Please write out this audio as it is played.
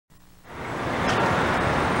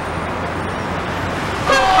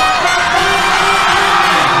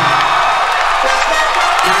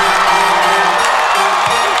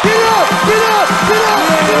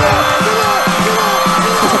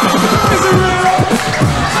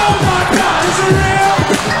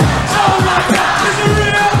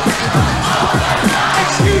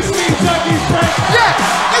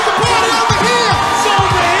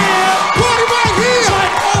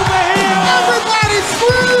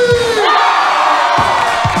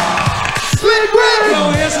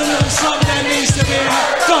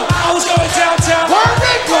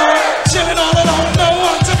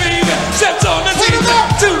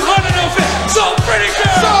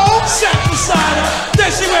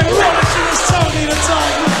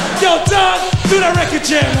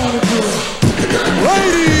jam on the floor.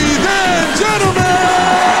 Ladies and gentlemen,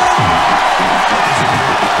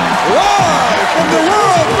 live from the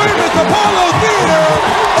world famous Apollo Theater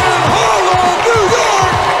in Harlem, New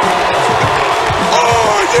York,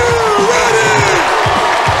 are you ready?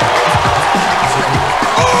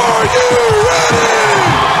 Are you ready?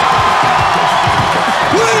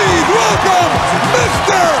 Please welcome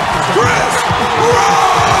Mr. Chris Rock!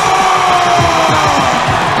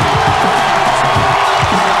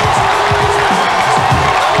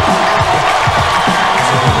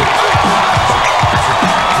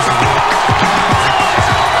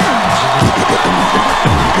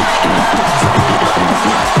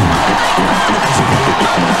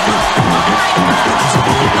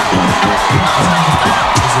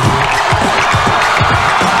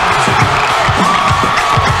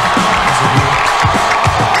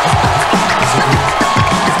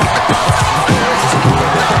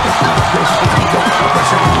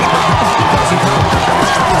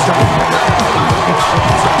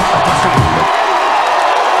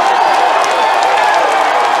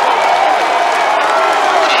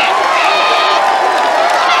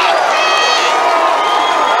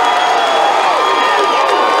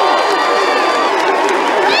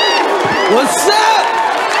 What's up?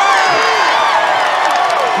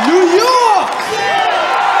 New York!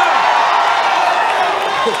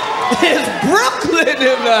 It's Brooklyn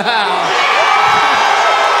in the house.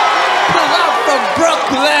 Cause I'm from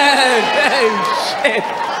Brooklyn. Hey, shit.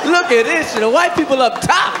 Look at this shit. The white people up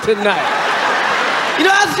top tonight. You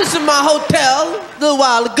know, I was just in my hotel a little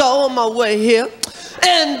while ago on my way here.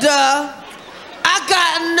 And I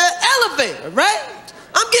got in the elevator, right?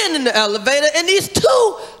 I'm getting in the elevator, and these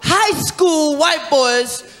two high school white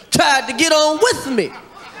boys tried to get on with me.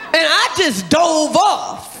 And I just dove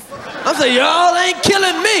off. I said, y'all ain't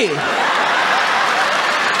killing me.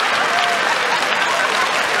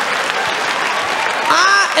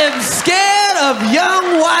 I am scared of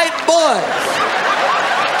young white boys.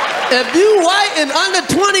 If you white and under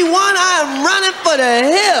 21, I am running for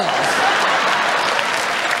the hills.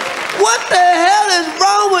 What the hell is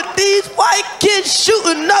wrong with these white kids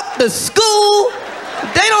shooting up the school?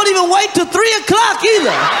 They don't even wait till 3 o'clock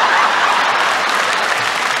either.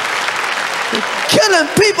 Killing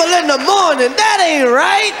people in the morning, that ain't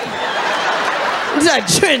right. It's that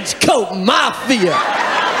trench coat mafia.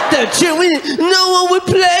 No one would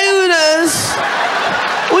play with us.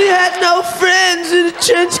 We had no friends in the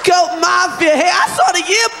trench coat mafia. Hey, I saw the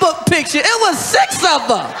yearbook picture. It was 6 of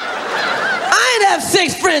them. I ain't have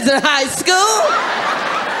 6 friends in high school.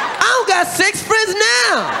 I don't got 6 friends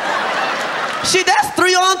now. Shit, that's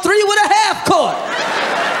 3-on-3 with a half court.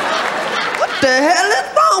 What the hell is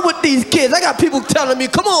wrong with these kids? I got people telling me,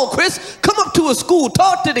 come on, Chris, come up to a school,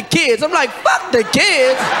 talk to the kids. I'm like, fuck the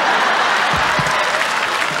kids.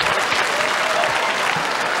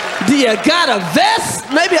 Do you got a vest?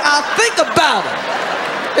 Maybe I'll think about it.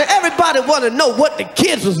 And everybody want to know what the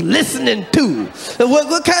kids was listening to. And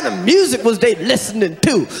what kind of music was they listening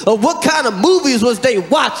to? Or what kind of movies was they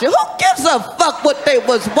watching? Who gives a fuck what they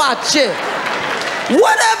was watching?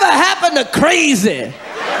 Whatever happened to crazy?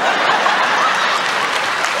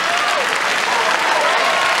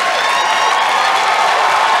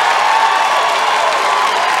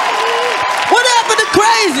 What happened to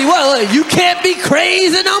crazy? Well, you can't be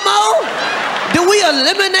crazy no more? Do we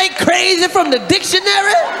eliminate crazy from the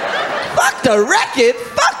dictionary? Fuck the record,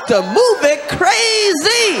 fuck the movie,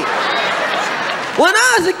 crazy. When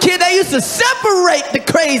I was a kid, they used to separate the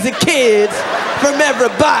crazy kids from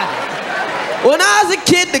everybody. When I was a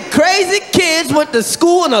kid, the crazy kids went to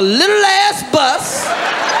school in a little ass bus.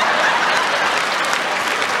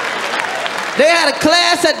 They had a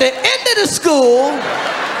class at the end of the school,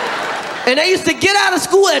 and they used to get out of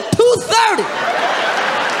school at 2:30.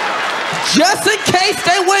 Just in case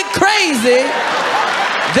they went crazy,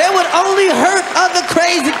 they would only hurt other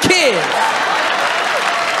crazy kids.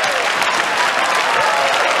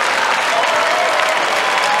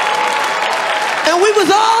 And we was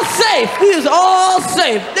all safe. We was all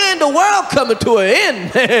safe. Then the world coming to an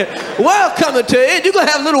end. World coming to an end. You're going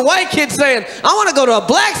to have little white kids saying, I want to go to a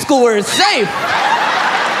black school where it's safe.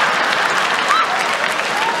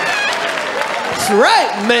 That's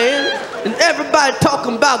right, man. And everybody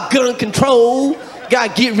talking about gun control. Gotta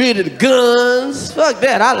get rid of the guns. Fuck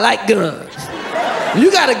that, I like guns.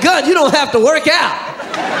 You got a gun, you don't have to work out.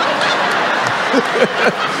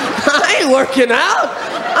 I ain't working out.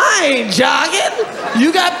 I ain't jogging.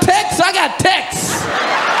 You got pecs, I got texts.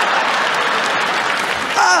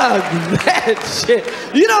 Oh, that shit.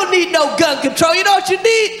 You don't need no gun control. You know what you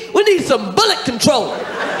need? We need some bullet control.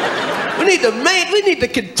 We need to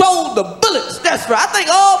control the bullets. That's right. I think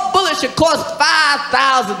all bullets should cost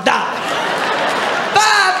 $5,000.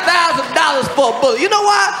 $5,000 for a bullet. You know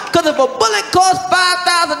why? Because if a bullet costs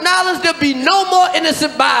 $5,000, there'll be no more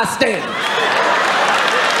innocent bystanders.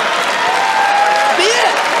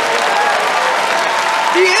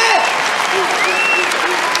 Yeah.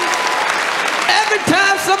 Every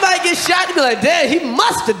time somebody gets shot, you be like, damn, he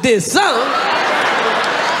must have did something.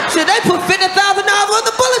 Shit, they put $50,000 worth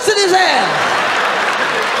of bullets in his ass.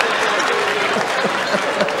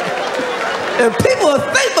 And people will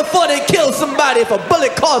think before they kill somebody if a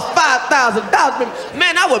bullet costs $5,000.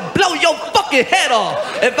 Man, I would blow your fucking head off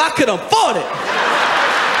if I could afford it.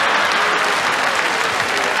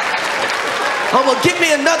 I'm gonna get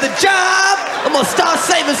me another job, I'm gonna start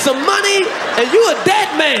saving some money, and you a dead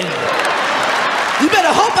man. You better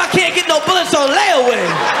hope I can't get no bullets on layaway.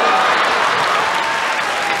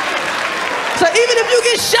 So even if you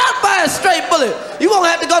get shot by a straight bullet, you won't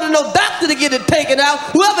have to go to no doctor to get it taken out.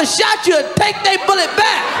 Whoever shot you will take their bullet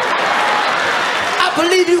back. I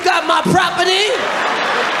believe you got my property.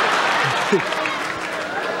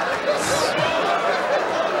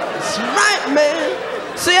 That's right, man.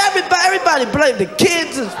 See, everybody blame the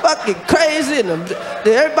kids is fucking crazy, and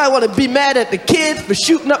everybody want to be mad at the kids for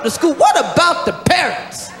shooting up the school. What about the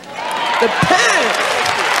parents? The parents.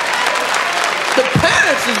 The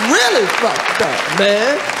parents is really fucked up,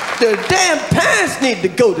 man. The damn parents need to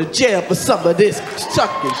go to jail for some of this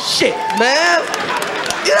sucking shit, man.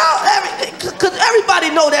 You know, because everybody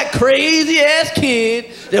know that crazy-ass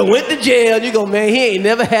kid that went to jail, and you go, man, he ain't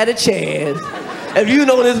never had a chance. If you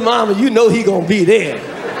know his mama, you know he gonna be there.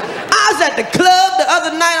 I was at the club the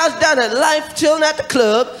other night. I was down at Life, chilling at the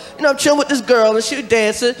club. You know, I'm chilling with this girl, and she was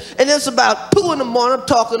dancing. And it's about 2 in the morning. I'm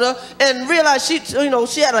talking to her, and realized she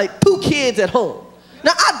had like 2 kids at home.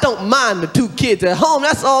 Now, I don't mind the 2 kids at home.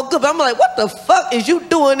 That's all good. But I'm like, what the fuck is you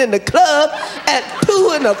doing in the club at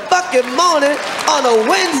 2 in the fucking morning on a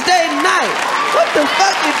Wednesday night? What the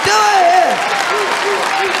fuck you doing here?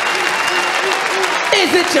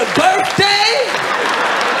 Is it your birthday?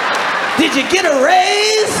 Did you get a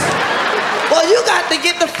raise? Well, you got to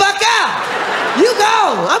get the fuck out. You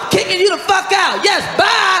go. I'm kicking you the fuck out. Yes,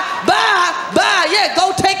 bye. Yeah,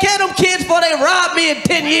 go take care of them kids before they rob me in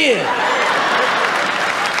 10 years.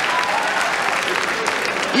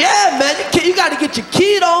 Yeah, man, you got to get your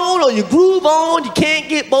kid on or your groove on. You can't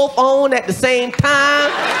get both on at the same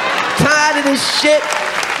time. Tired of this shit.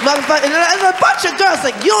 Motherfucker, and there's a bunch of girls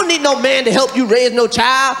like, you don't need no man to help you raise no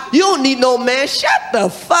child. You don't need no man. Shut the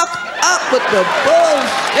fuck up with the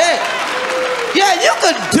bullshit. Yeah, you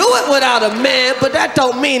could do it without a man, but that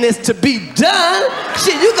don't mean it's to be done.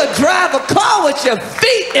 Shit, you could drive a car with your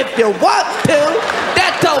feet if you want to.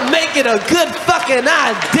 That don't make it a good fucking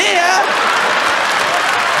idea.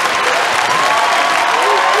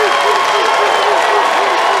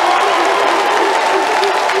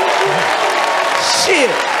 Shit.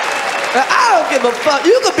 I don't give a fuck.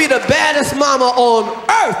 You could be the baddest mama on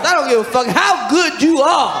earth. I don't give a fuck how good you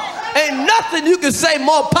are. Ain't nothing you can say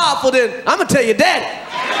more powerful than, I'm gonna tell your daddy.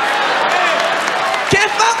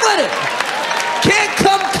 Can't fuck with it. Can't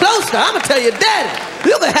come closer. I'm gonna tell your daddy.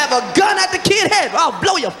 You can have a gun at the kid's head. I'll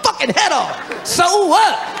blow your fucking head off. So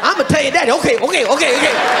what? I'm gonna tell your daddy. Okay.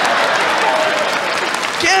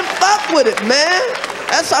 Can't fuck with it, man.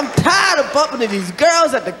 I'm tired of bumping into these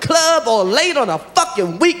girls at the club or late on a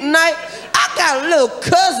fucking weeknight. I got a little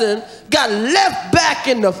cousin got left back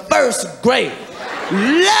in the 1st grade.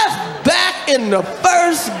 Left back in the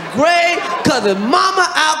 1st grade because his mama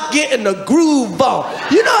out getting the groove on.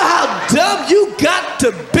 You know how dumb you got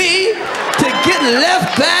to be to get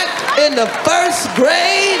left back in the 1st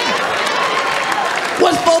grade?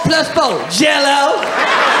 What's 4 plus 4? Jello.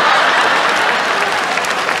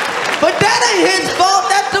 But that ain't his fault,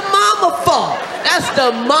 that's the mama fault. That's the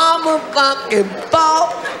mama fucking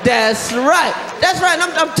fault. That's right. That's right.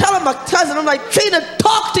 And I'm telling my cousin, I'm like, Trina,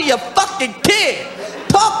 talk to your fucking kid.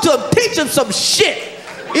 Talk to him, teach him some shit.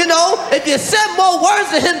 You know, if you said more words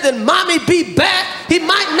to him than mommy be back, he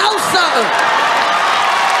might know something.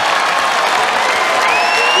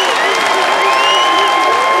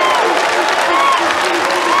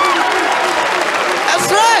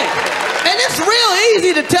 That's right. And it's real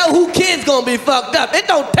easy to tell who kids gonna be fucked up. It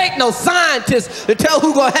don't take no scientist to tell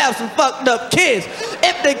who gonna have some fucked up kids.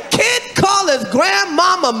 If the kid call his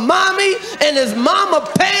grandmama mommy and his mama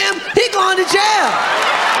Pam, he going to jail.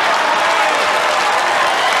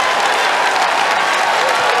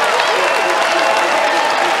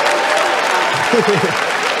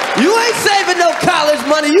 You ain't saving no college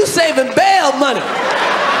money, you saving bail money.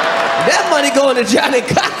 That money going to Johnny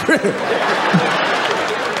Cochran.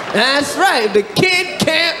 That's right. If the kid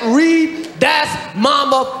can't read, that's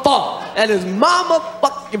mama fault. And it's mama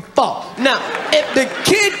fucking fault. Now, if the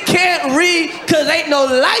kid can't read because ain't no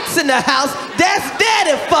lights in the house, that's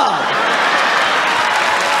daddy fault.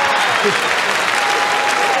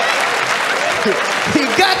 He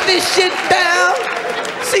got this shit down.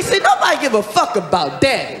 See, nobody give a fuck about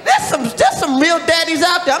daddy. There's some real daddies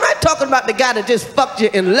out there. I'm not talking about the guy that just fucked you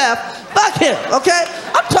and left. Fuck him, okay?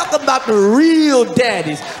 I'm talking about the real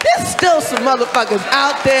daddies. There's still some motherfuckers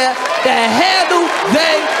out there that handle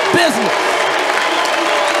their business.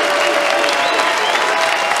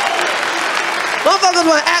 Motherfuckers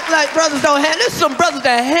want to act like brothers don't handle. There's some brothers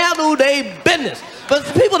that handle their business. But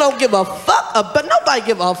people don't give a fuck about, nobody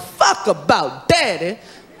give a fuck about daddy.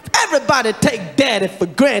 Everybody take daddy for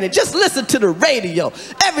granted. Just listen to the radio.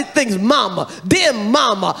 Everything's mama. Dear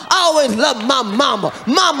mama. I always love my mama.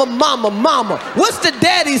 Mama, mama, mama. What's the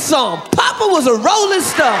daddy song? Papa was a rolling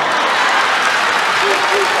star.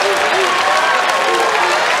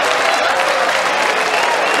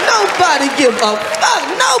 Nobody give a fuck.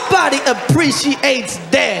 Nobody appreciates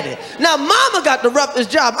daddy. Now, mama got the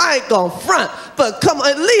roughest job. I ain't gonna front. But come on,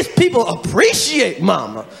 at least people appreciate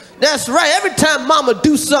mama. That's right. Every time mama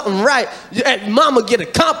do something right, mama get a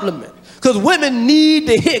compliment. Because women need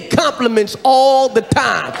to hear compliments all the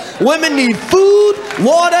time. Women need food,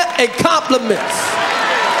 water, and compliments.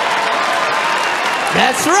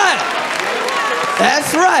 That's right.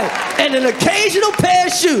 That's right. And an occasional pair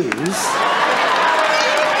of shoes.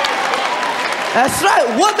 That's right.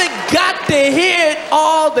 Women got to hear it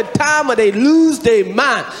all the time or they lose their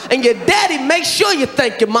mind. And your daddy, make sure you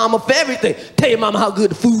thank your mama for everything. Tell your mama how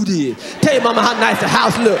good the food is. Tell your mama how nice the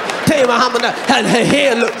house look. Tell your mama how her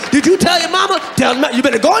hair look. Did you tell your mama? You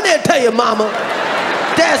better go in there and tell your mama.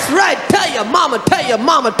 That's right. Tell your mama, tell your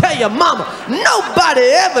mama, tell your mama. Nobody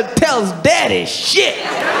ever tells daddy shit.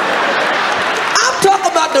 I'm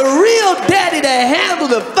talking about the real daddy that handles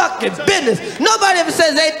the fucking business. Nobody ever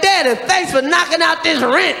says, hey, daddy, thanks for knocking out this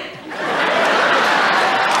rent.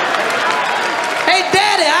 Hey,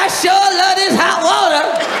 daddy, I sure love this hot water.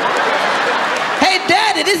 Hey,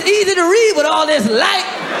 daddy, this easy to read with all this light.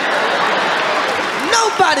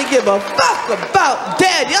 Nobody give a fuck about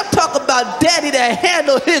daddy. I'm talking about daddy that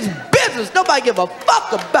handle his business. Nobody give a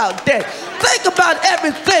fuck about daddy. Think about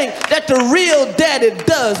everything that the real daddy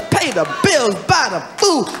does. Pay the bills, buy the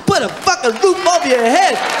food, put a fucking roof over your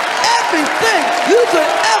head. Everything you could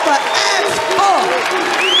ever ask for.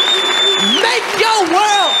 Make your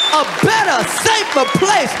world a better, safer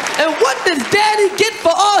place. And what does daddy get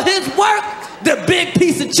for all his work? The big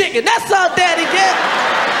piece of chicken. That's all daddy get.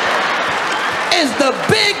 Is the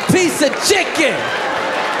big piece of chicken.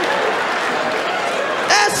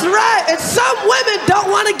 That's right. And some women don't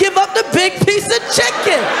want to give up the big piece of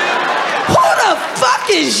chicken. Who the fuck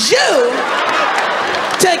is you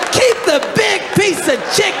to keep the big piece of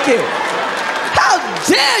chicken? How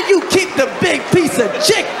dare you keep the big piece of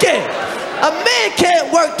chicken? A man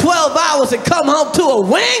can't work 12 hours and come home to a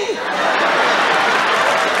wing.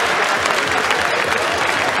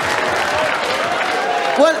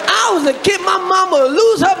 When I was a kid, my mama would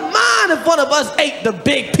lose her mind if one of us ate the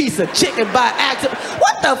big piece of chicken by accident.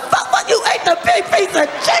 What the fuck? What, you ate the big piece of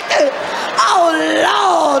chicken? Oh,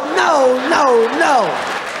 Lord, no.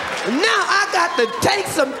 Now I got to take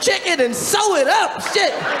some chicken and sew it up.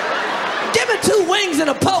 Shit. Give me 2 wings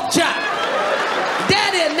and a pork chop.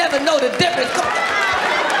 Daddy'll never know the difference.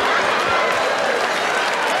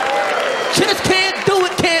 Just can't do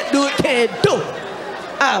it, can't do it, can't do it.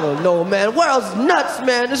 I don't know, man. World's nuts,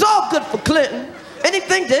 man. It's all good for Clinton.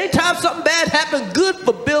 Anytime something bad happened, good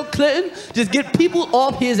for Bill Clinton. Just get people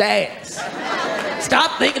off his ass.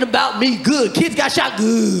 Stop thinking about me. Good. Kids got shot.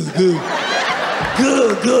 Good.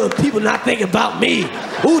 People not thinking about me.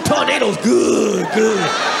 Ooh, tornadoes. Good.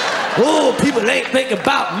 Ooh, people ain't thinking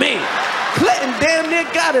about me. Clinton damn near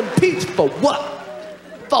got impeached for what?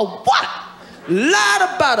 For what? Lied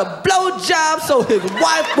about a blowjob so his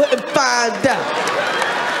wife wouldn't find out.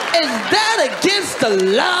 Is that against the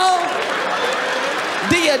law?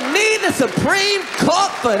 Do you need the Supreme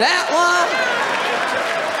Court for that one?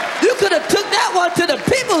 You could have took that one to the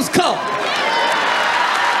People's Court.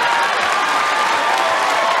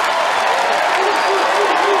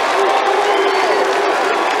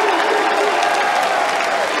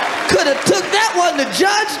 Could have took that one to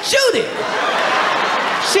Judge Judy.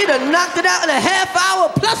 She'd have knocked it out in a half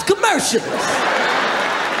hour plus commercials.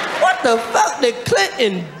 What the fuck did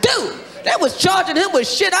Clinton do? They was charging him with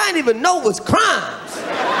shit I didn't even know was crimes.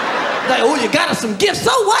 Like, oh, you got us some gifts.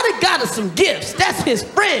 So what? He got us some gifts. That's his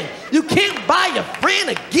friend. You can't buy your friend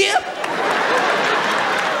a gift?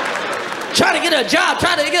 Trying to get a job,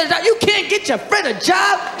 You can't get your friend a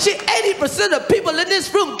job. 80% of people in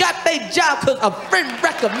this room got their job because a friend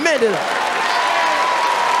recommended them.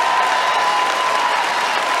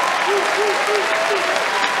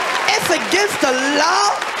 It's against the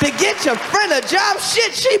law to get your friend a job.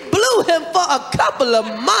 Shit, she blew him for a couple of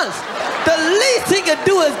months. The least he could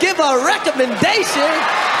do is give her a recommendation.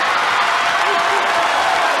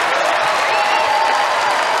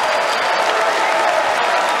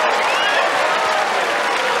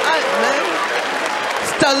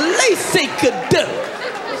 The least he could do.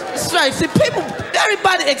 That's right. See,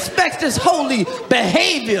 everybody expects this holy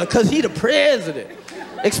behavior because he the president.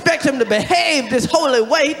 Expect him to behave this holy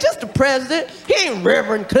way. He's just the president. He ain't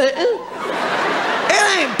Reverend Clinton.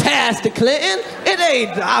 It ain't Pastor Clinton. It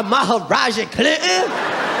ain't Maharaja Clinton.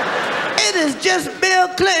 It is just Bill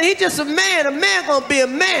Clinton. He's just a man. A man gonna be a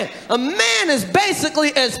man. A man is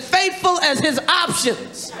basically as faithful as his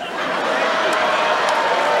options.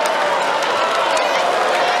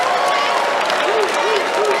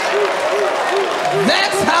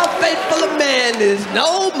 That's how faithful a man is,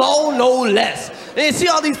 no more, no less. And you see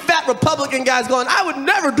all these fat Republican guys going, I would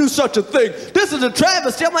never do such a thing. This is a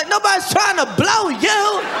travesty. I'm like, nobody's trying to blow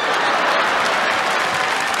you.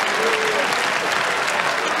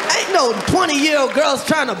 Ain't no 20-year-old girls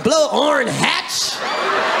trying to blow Orrin Hatch.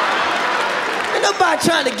 Ain't nobody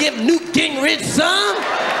trying to give Newt Gingrich some.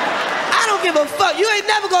 I don't give a fuck. You ain't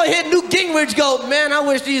never gonna hear Newt Gingrich go, man, I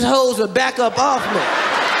wish these hoes would back up off me.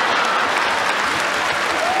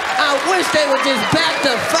 I wish they would just back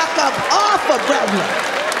the fuck up off a brother.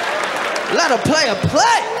 Let a player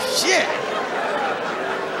play. Shit.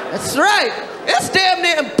 That's right. It's damn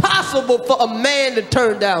near impossible for a man to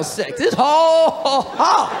turn down sex. It's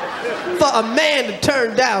hard for a man to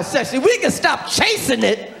turn down sex. See, we can stop chasing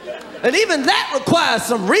it, and even that requires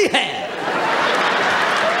some rehab.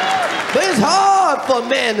 But it's hard for a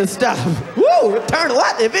man to stop. Woo, turn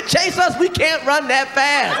what? If it chases us, we can't run that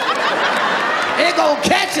fast. It gonna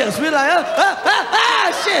catch us. We're like,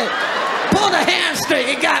 shit. Pull the hamstring.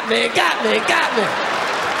 It got me.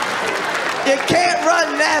 You can't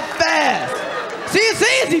run that fast. See, it's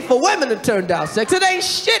easy for women to turn down sex. It ain't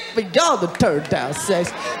shit for y'all to turn down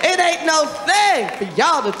sex. It ain't no thing for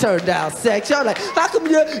y'all to turn down sex. Y'all like, how come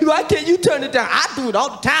why can't you turn it down? I do it all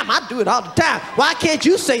the time. Why can't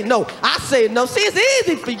you say no? I say no. See, it's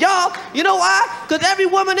easy for y'all. You know why? Because every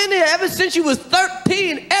woman in here, ever since you was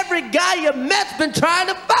 13, every guy you met's been trying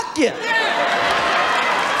to fuck you.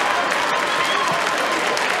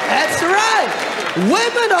 That's right.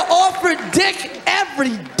 Women are offered dick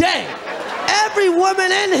every day. Every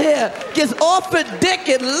woman in here gets offered dick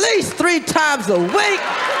at least 3 times a week.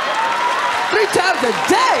 3 times a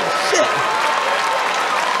day. Shit.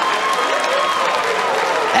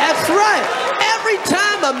 That's right. Every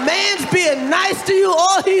time a man's being nice to you,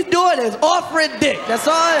 all he's doing is offering dick. That's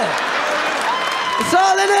all it is. That's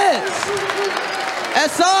all it is.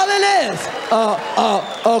 That's all it is.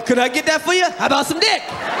 Could I get that for you? How about some dick?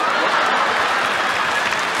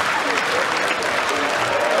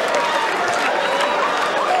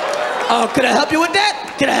 Oh, could I help you with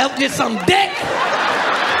that? Could I help you with some dick?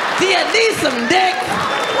 Do you need some dick?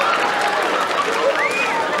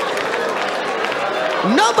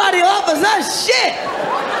 Nobody offers us shit.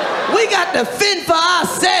 We got to fend for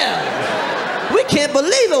ourselves. We can't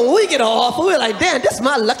believe it when we get an offer. We're like, damn, this is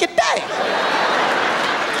my lucky day.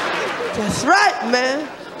 That's right, man.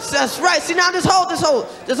 That's right. See, now this whole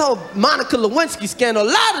Monica Lewinsky scandal,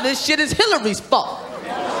 a lot of this shit is Hillary's fault.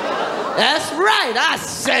 That's right, I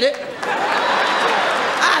said it.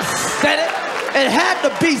 It had to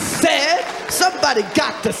be said. Somebody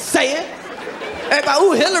got to say it. Everybody,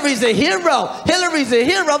 ooh, Hillary's a hero. Hillary's a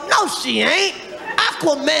hero. No, she ain't.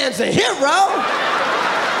 Aquaman's a hero.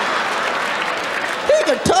 He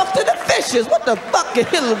can talk to the fishes. What the fuck can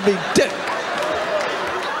Hillary do?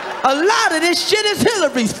 A lot of this shit is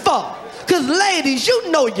Hillary's fault. Because ladies,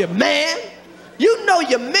 you know your man. You know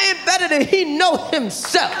your man better than he know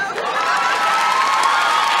himself.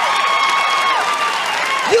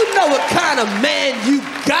 You know what kind of man you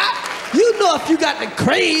got. You know if you got the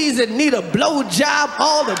craze and need a blowjob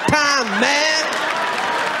all the time, man.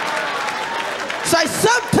 So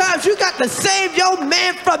sometimes you got to save your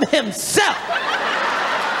man from himself.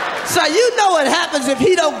 So you know what happens if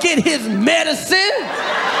he don't get his medicine.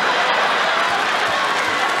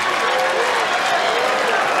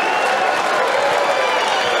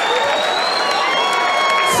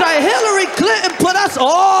 So Hillary Clinton put us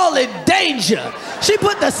all in danger. She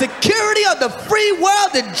put the security of the free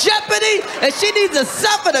world in jeopardy, and she needs to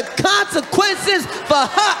suffer the consequences for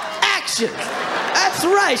her actions. That's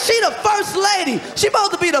right, she the first lady. She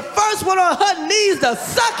supposed to be the first one on her knees to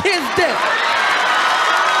suck his dick.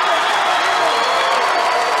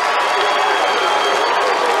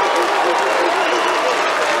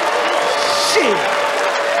 Shit.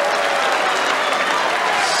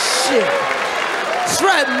 That's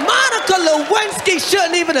right, Monica Lewinsky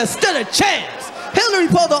shouldn't even have stood a chance. Hillary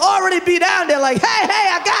supposed to already be down there like, hey,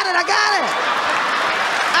 I got it. I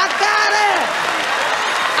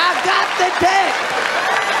got the dick.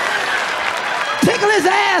 Tickle his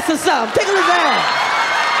ass or something, tickle his ass.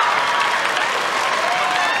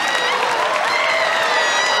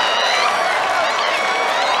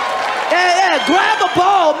 Yeah, grab a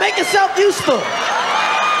ball, make yourself useful.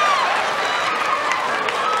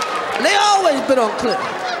 They always been on Clinton.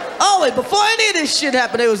 Always, before any of this shit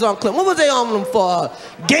happened, they was on Clinton. What was they on them for?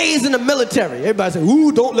 Gays in the military. Everybody say,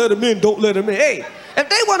 ooh, don't let them in, don't let them in. Hey, if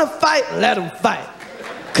they want to fight, let them fight.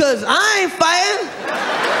 Cause I ain't fighting.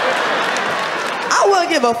 I wouldn't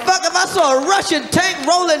give a fuck if I saw a Russian tank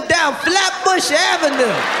rolling down Flatbush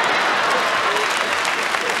Avenue.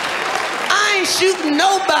 I ain't shooting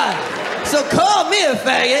nobody. So call me a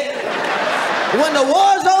faggot. When the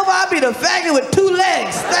war's over, I'll be the faggot with 2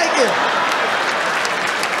 legs. Thank you.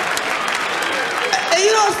 And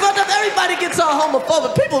you know what's fucked up? Everybody gets all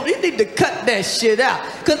homophobic. People, you need to cut that shit out.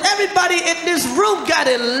 Because everybody in this room got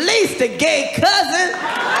at least a gay cousin.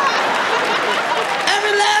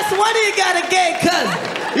 Every last one of you got a gay cousin.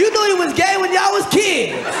 You knew he was gay when y'all was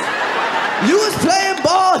kids. You was playing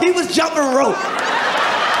ball, he was jumping rope.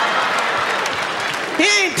 He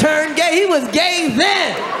ain't turned gay, he was gay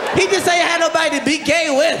then. He just ain't had nobody to be gay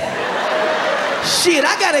with. Shit,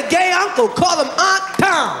 I got a gay uncle, call him Aunt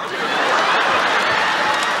Tom.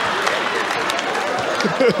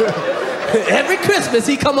 Every Christmas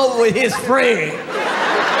he come over with his friend.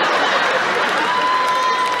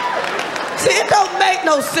 See, it don't make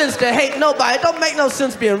no sense to hate nobody. It don't make no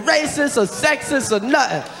sense being racist or sexist or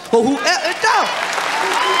nothing. But whoever, it don't.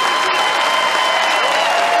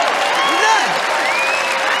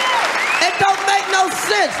 It don't make no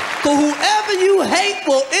sense, because whoever you hate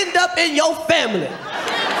will end up in your family.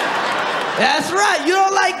 That's right, you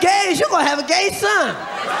don't like gays, you're gonna have a gay son.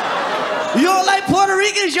 You don't like Puerto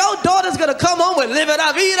Ricans, your daughter's gonna come home with Live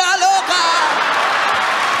La Vida Loca.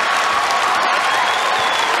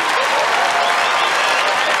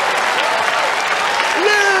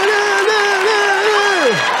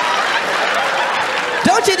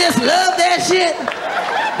 Don't you just love that shit?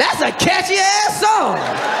 That's a catchy ass song.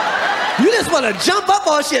 You just want to jump up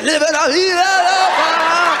on shit. Live la vida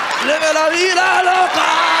loca. Live la vida loca.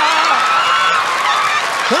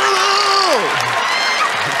 Come on.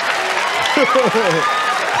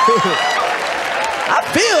 I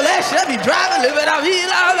feel that shit. I be driving. Live la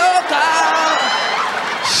vida loca.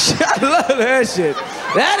 Shit, I love that shit.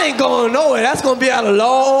 That ain't going nowhere. That's going to be out a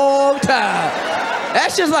long time.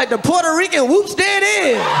 That's just like the Puerto Rican whoops dead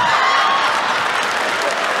in.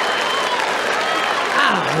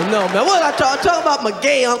 I don't know, man. What I talking about my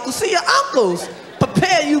gay uncles? See, your uncles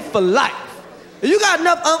prepare you for life. You got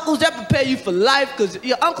enough uncles that prepare you for life, because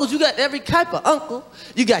your uncles, you got every type of uncle.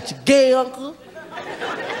 You got your gay uncle.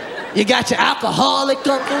 You got your alcoholic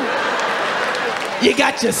uncle. You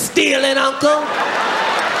got your stealing uncle.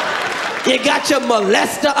 You got your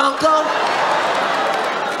molester uncle.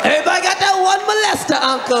 Everybody got that one molester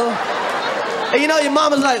uncle. And you know your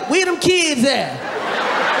mama's like, where them kids at?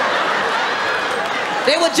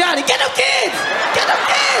 They were Johnny. Get them kids! Get them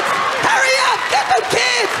kids! Hurry up! Get them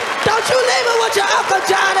kids! Don't you leave them with your Uncle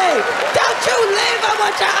Johnny! Don't you leave them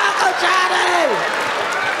with your Uncle Johnny!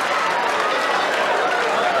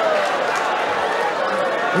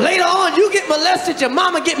 Later on, you get molested, your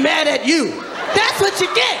mama get mad at you. That's what you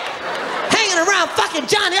get. Hanging around fucking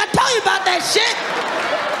Johnny. I told you about that shit.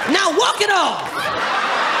 Now walk it off.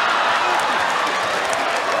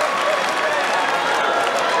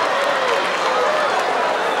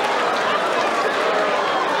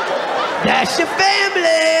 That's your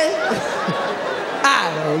family.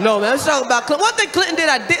 I don't know, man. I'm talking about Clinton. One thing Clinton did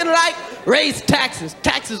I didn't like, raise taxes.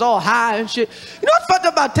 Taxes all high and shit. You know what's fucked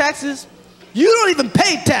up about taxes? You don't even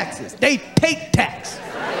pay taxes. They take tax.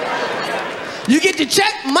 You get your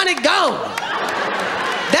check, money gone.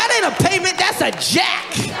 That ain't a payment, that's a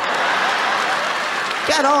jack.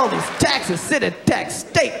 Got all these taxes, city tax,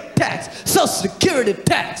 state tax, Social Security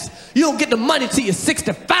tax. You don't get the money till you're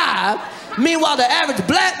 65. Meanwhile, the average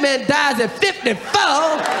black man dies at 54.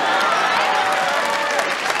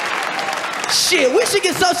 Shit, we should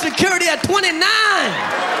get Social Security at 29.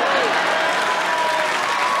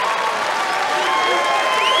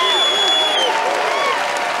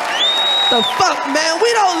 the fuck, man?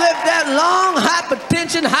 We don't live that long.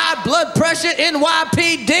 Hypertension, high blood pressure,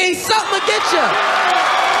 NYPD, something to get you.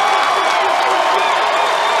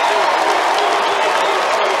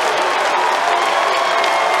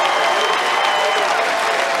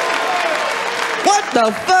 What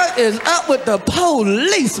the fuck is up with the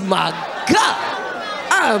police, my God?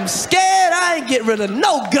 I'm scared. I ain't get rid of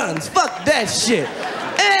no guns. Fuck that shit.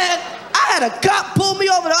 And I had a cop pull me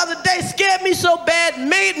over the other day, scared me so bad,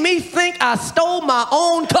 made me think I stole my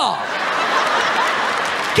own car.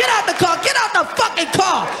 Get out the car, get out the fucking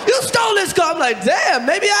car. You stole this car. I'm like, damn,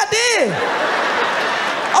 maybe I did.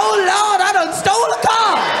 Oh Lord, I done stole a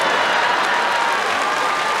car.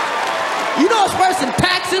 You know what's worse than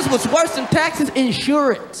taxes? What's worse than taxes?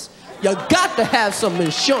 Insurance. You got to have some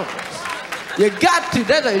insurance. You got to.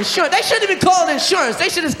 There's an insurance. They shouldn't even call it insurance. They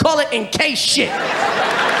should just call it in case shit.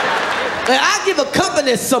 Like, I give a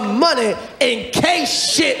company some money in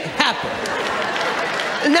case shit happens.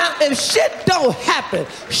 Now, if shit don't happen,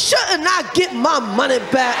 shouldn't I get my money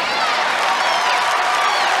back?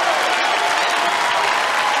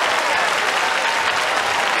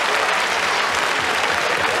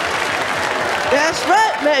 That's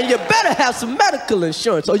right, man. You better have some medical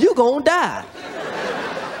insurance or you gonna die.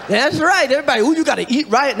 That's right, everybody. Ooh, you gotta eat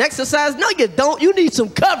right and exercise. No, you don't. You need some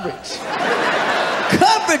coverage.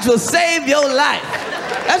 Coverage will save your life.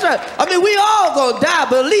 That's right. I mean, we all gonna die,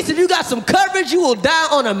 but at least if you got some coverage, you will die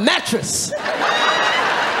on a mattress.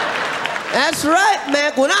 That's right,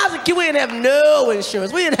 man. When I was a kid, we didn't have no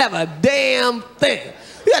insurance. We didn't have a damn thing.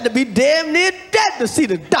 You had to be damn near dead to see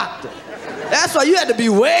the doctor. That's why you had to be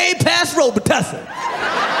way past Robitussin.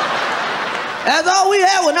 That's all we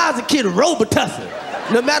had when I was a kid, Robitussin.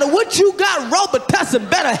 No matter what you got, Robitussin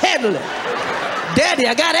better handle it. Daddy,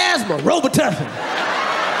 I got asthma, Robitussin.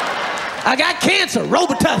 I got cancer,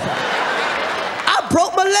 Robitussin. I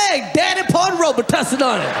broke my leg, Daddy poured Robitussin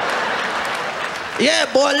on it. Yeah,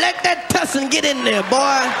 boy, let that tussin get in there,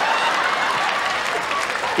 boy.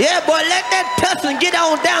 Yeah, boy, let that tussin get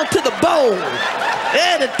on down to the bone.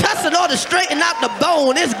 Yeah, the tussin ought to straighten out the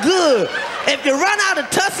bone. It's good. If you run out of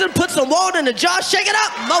tussin, put some water in the jar, shake it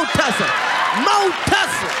up, more tussin. More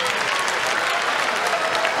tussin.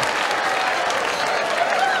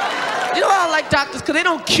 You know why I like doctors? Because they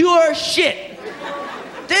don't cure shit.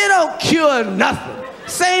 They don't cure nothing.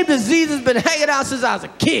 Same disease has been hanging out since I was a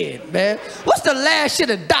kid, man. What's the last shit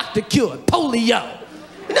a doctor cured? Polio.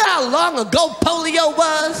 You know how long ago polio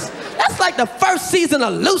was? That's like the first season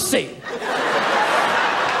of Lucy.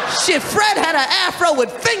 Shit, Fred had an afro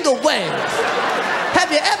with finger waves.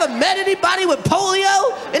 Have you ever met anybody with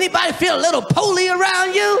polio? Anybody feel a little polio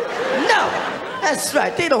around you? No. That's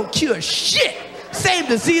right, they don't cure shit. Same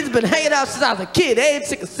disease has been hanging out since I was a kid. AIDS,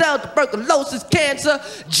 sickle cell, tuberculosis, cancer.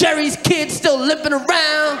 Jerry's kids still limping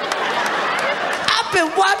around. I've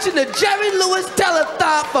been watching the Jerry Lewis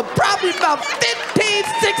telethon for probably about 15,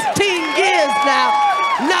 16 years now.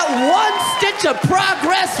 Not one stitch of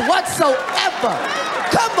progress whatsoever.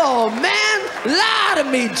 Come on, man. Lie to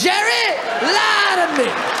me, Jerry. Lie to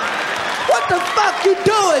me. What the fuck you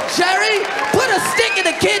doing, Jerry? Put a stick in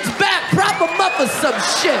the kid's back. Prop him up or some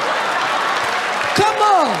shit. Come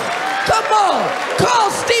on. Come on.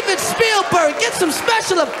 Call Steven Spielberg. Get some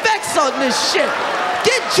special effects on this shit.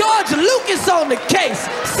 Get George Lucas on the case.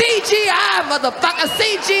 CGI, motherfucker.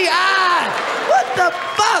 CGI. What the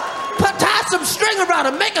fuck? Tie some string around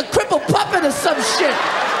him. Make a crippled puppet or some shit.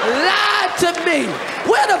 Lie to me.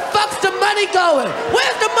 Where the fuck's the money going?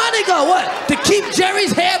 Where's the money go? What? To keep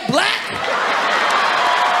Jerry's hair black?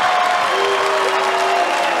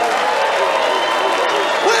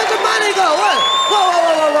 Where's the money go? What?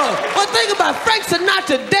 Whoa. Well, think about it. Frank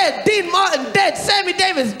Sinatra dead, Dean Martin dead, Sammy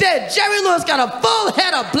Davis dead, Jerry Lewis got a full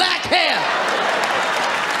head of black hair.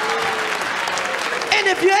 And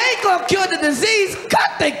if you ain't gonna cure the disease,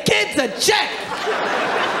 cut the kids a check.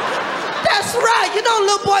 That's right. You know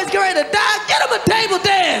little boys get ready to die? Get them a table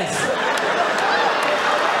dance.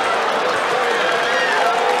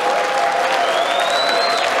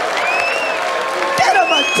 Get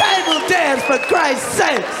them a table dance, for Christ's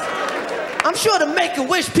sakes. I'm sure the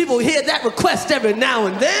Make-A-Wish people hear that request every now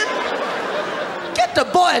and then. Get the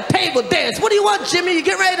boy a table dance. What do you want, Jimmy? You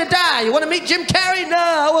get ready to die. You want to meet Jim Carrey? No,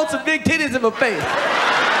 I want some big titties in my face.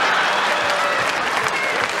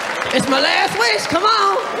 It's my last wish. Come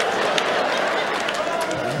on.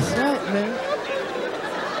 That's right, man.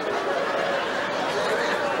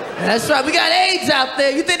 That's right. We got AIDS out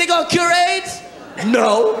there. You think they're going to cure AIDS?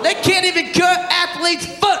 No. They can't even cure athlete's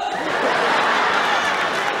foot.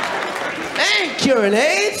 They ain't curing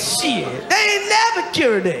AIDS. Shit. They ain't never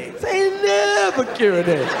cured AIDS. They ain't never cured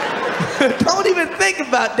AIDS. Don't even think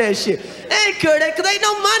about that shit. They ain't cured AIDS because ain't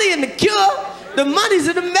no money in the cure. The money's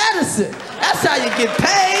in the medicine. That's how you get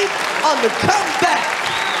paid on the comeback.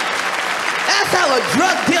 That's how a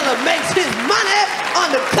drug dealer makes his money on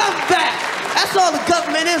the comeback. That's all the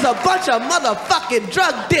government is, a bunch of motherfucking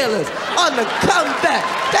drug dealers on the comeback.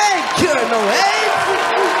 They ain't curing no AIDS.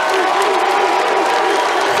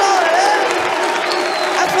 That's all it is.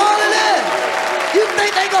 That's all it is. You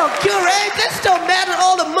think they gonna cure AIDS? They still mad at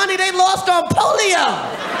all the money they lost on polio.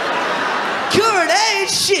 Curing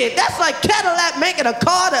AIDS, shit, that's like Cadillac making a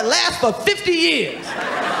car that lasts for 50 years.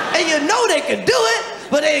 And you know they can do it,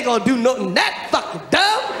 but they ain't gonna do nothing that fucking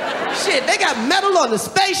dumb. Shit, they got metal on the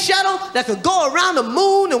space shuttle that could go around the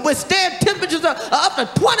moon and withstand temperatures of up to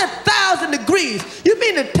 20,000 degrees. You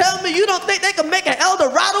mean to tell me you don't think they can make an El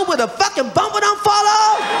Dorado with a fucking bumper don't fall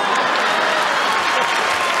off?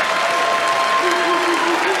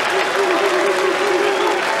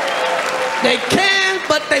 They can,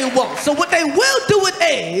 but they won't. So what they will do with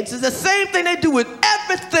AIDS is the same thing they do with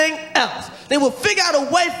everything else. They will figure out a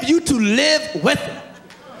way for you to live with it.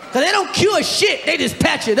 Because they don't cure shit, they just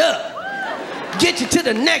patch it up. Get you to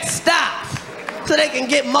the next stop so they can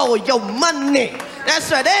get more of your money. That's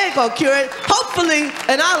right, they ain't gonna cure it. Hopefully,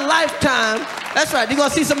 in our lifetime, that's right, you're gonna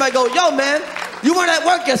see somebody go, yo man, you weren't at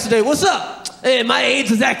work yesterday, what's up? Hey, my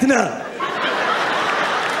AIDS is acting up.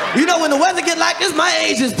 You know when the weather get like this, my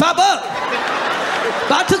AIDS just pop up.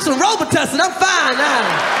 But I took some Robitussin, I'm fine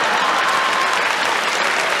now.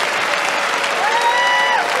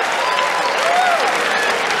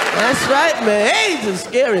 That's right, man. AIDS is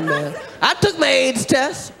scary, man. I took my AIDS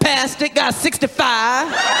test, passed it, got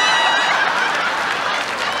 65.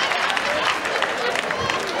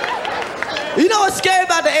 You know what's scary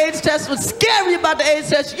about the AIDS test? What's scary about the AIDS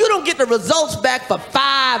test? You don't get the results back for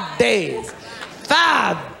 5 days.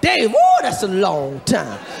 5 days, woo, that's a long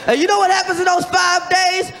time. And you know what happens in those 5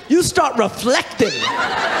 days? You start reflecting.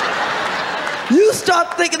 You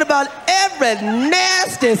start thinking about every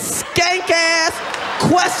nasty, skank-ass,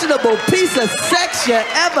 questionable piece of sex you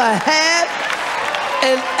ever had,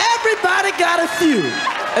 and everybody got a few.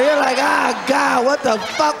 And you're like, ah, God, what the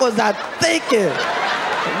fuck was I thinking?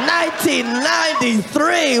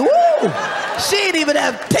 1993, woo! She didn't even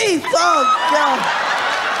have teeth, oh, God.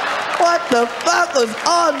 What the fuck was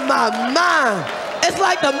on my mind? It's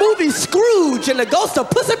like the movie Scrooge and the Ghost of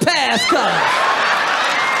Pussy Past comes.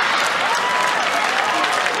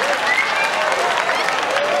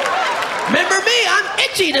 Remember me? I'm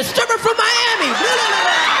Itchy, the stripper from Miami.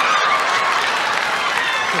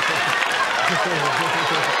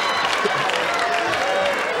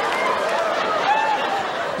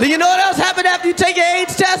 Do you know what else happened after you take your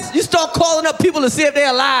AIDS test? You start calling up people to see if they're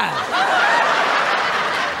alive.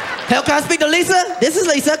 Hell, can I speak to Lisa? This is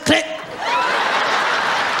Lisa. Click.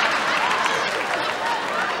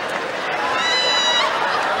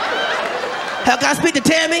 Hell, can I speak to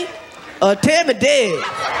Tammy? Tammy dead.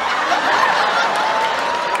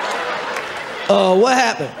 What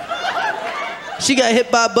happened? She got hit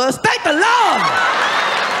by a bus. Thank the Lord!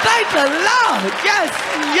 Thank the Lord! Yes,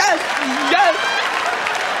 yes, yes.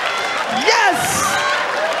 Yes!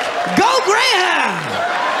 Go Greyhound!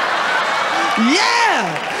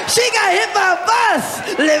 Yeah! She got hit by a bus!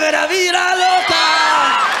 Living la vida loca!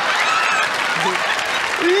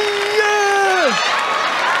 Yeah!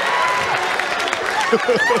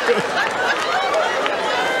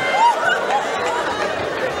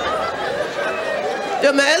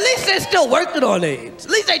 Yeah, man, at least they're still working on AIDS.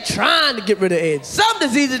 At least they're trying to get rid of AIDS. Some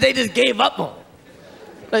diseases they just gave up on.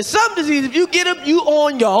 Like some diseases, if you get them, you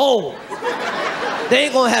on your own. They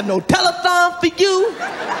ain't gonna have no telethon for you.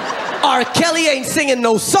 R. Kelly ain't singing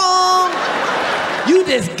no song. You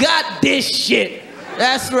just got this shit.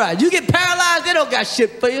 That's right. You get paralyzed, they don't got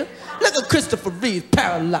shit for you. Look at Christopher Reeve,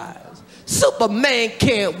 paralyzed. Superman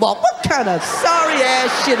can't walk. What kind of sorry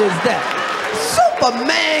ass shit is that?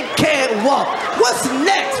 Superman can't walk. What's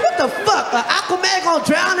next? What the fuck? Aquaman gonna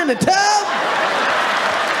drown in the tub?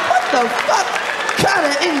 What the fuck kind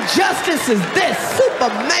of injustice is this?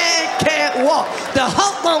 Superman can't walk. The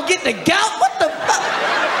Hulk gonna get the gout? What the fuck?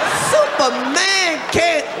 Superman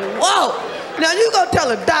can't walk. Now you gonna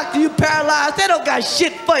tell a doctor you paralyzed? They don't got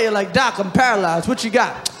shit for you like, doc, I'm paralyzed. What you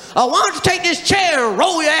got? Why don't you take this chair and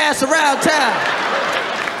roll your ass around town?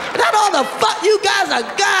 Not all the fuck you guys a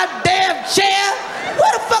goddamn chair?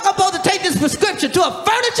 Where the fuck I'm supposed to take this prescription? To a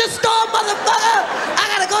furniture store, motherfucker? I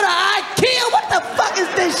gotta go to IKEA? What the fuck is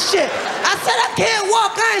this shit? I said I can't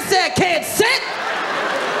walk, I ain't said I can't sit.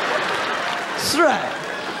 That's right.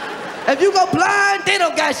 If you go blind, they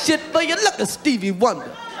don't got shit for you. Look at Stevie Wonder.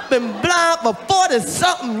 Been blind for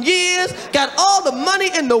 40-something years, got all the money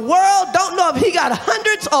in the world, don't know if he got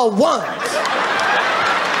hundreds or ones.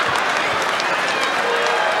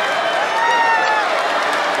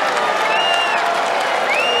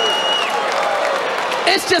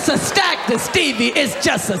 It's just a stack to Stevie, it's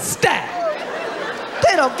just a stack.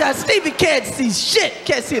 They don't got, Stevie can't see shit.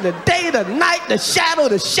 Can't see the day, the night, the shadow,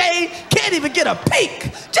 the shade. Can't even get a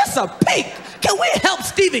peek. Just a peek. Can we help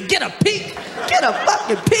Stevie get a peek? Get a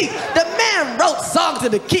fucking peek. The man wrote songs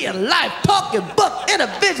in the key of life, talking book, inner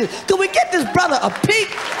vision. Can we get this brother a peek?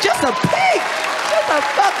 Just a peek. Just a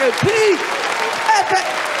fucking peek.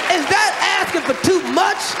 Is that asking for too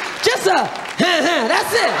much? Just a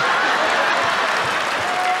that's it.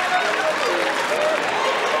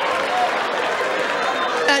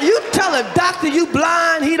 And you tell a doctor you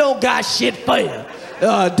blind, he don't got shit for you.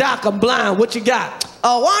 Doc, I'm blind, what you got?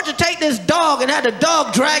 Why don't you take this dog and have the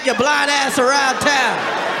dog drag your blind ass around town?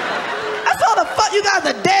 That's all the fuck, you got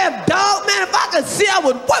a damn dog, man. If I could see, I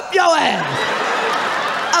would whip your ass.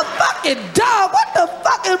 A fucking dog, what the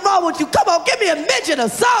fuck is wrong with you? Come on, give me a midget or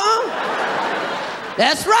something.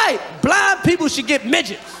 That's right, blind people should get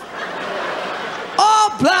midgets.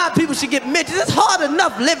 All blind people should get midgets. It's hard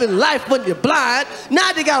enough living life when you're blind.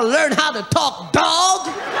 Now they gotta learn how to talk dog.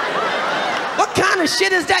 What kind of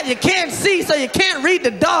shit is that? You can't see, so you can't read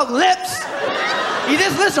the dog lips. You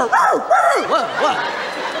just listen. What?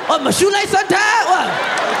 My shoelace untied? What?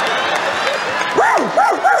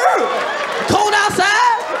 Cold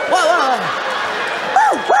outside? What?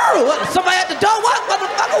 Somebody at the door? What?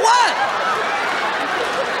 Motherfucker, what?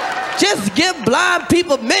 Just give blind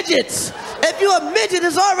people midgets. If you're a midget,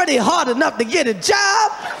 it's already hard enough to get a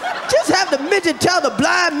job. Just have the midget tell the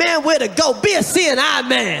blind man where to go. Be a CNI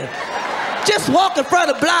man. Just walk in front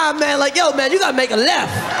of the blind man like, yo, man, you gotta make a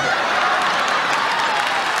left.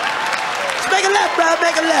 Just make a left, bro,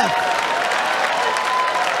 make a left.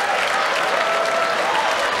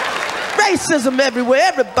 Racism everywhere,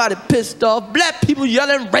 everybody pissed off. Black people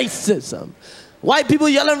yelling racism. White people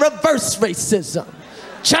yelling reverse racism.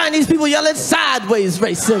 Chinese people yelling sideways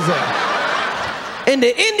racism. And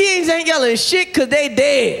the Indians ain't yelling shit cause they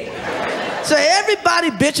dead. So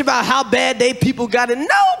everybody bitch about how bad they people got it.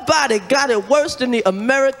 Nobody got it worse than the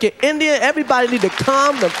American Indian. Everybody need to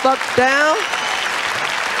calm the fuck down.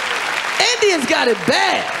 Indians got it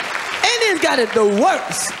bad. Indians got it the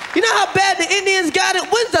worst. You know how bad the Indians got it?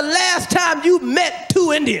 When's the last time you met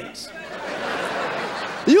two Indians?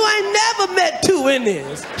 You ain't never met two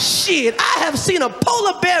Indians. Shit, I have seen a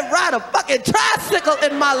polar bear ride a fucking tricycle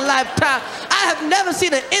in my lifetime. I have never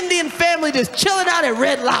seen an Indian family just chilling out at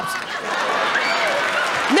Red Lobster.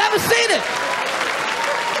 Never seen it.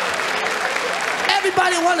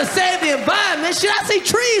 Everybody want to save the environment. Shit, I see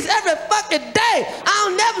trees every fucking day. I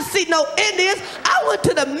don't never see no Indians. I went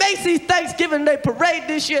to the Macy's Thanksgiving Day parade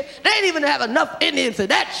this year. They didn't even have enough Indians in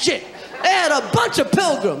that shit. They had a bunch of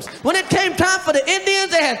pilgrims. When it came time for the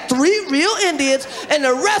Indians, they had 3 real Indians, and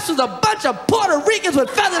the rest was a bunch of Puerto Ricans with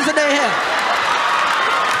feathers in their hair.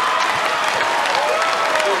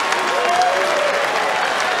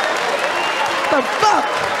 The fuck?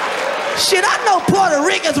 Shit, I know Puerto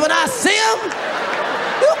Ricans when I see them.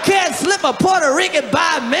 You can't slip a Puerto Rican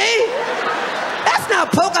by me. That's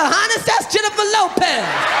not Pocahontas, that's Jennifer Lopez.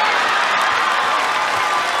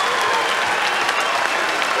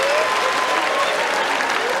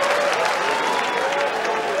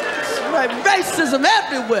 Racism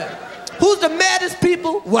everywhere. Who's the maddest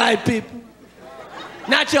people? White people.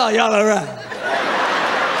 Not y'all, y'all all right.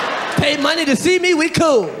 Pay money to see me, we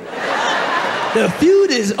cool. The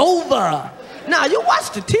feud is over. Now, you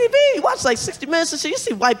watch the TV, you watch like 60 Minutes and shit, you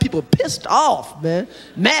see white people pissed off, man.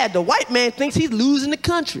 Mad, the white man thinks he's losing the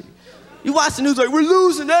country. You watch the news like, we're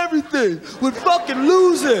losing everything. We're fucking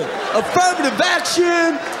losing. Affirmative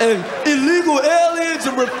action and illegal aliens,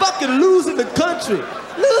 and we're fucking losing the country.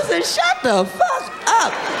 Losing? Shut the fuck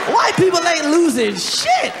up. White people ain't losing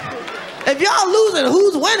shit. If y'all losing,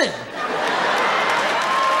 who's winning?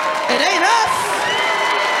 It ain't us.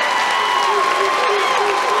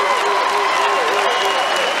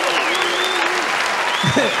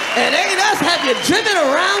 It ain't us. Have you driven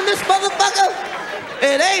around this motherfucker?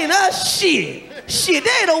 It ain't us. Shit. Shit,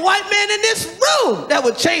 there ain't a white man in this room that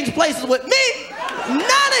would change places with me. None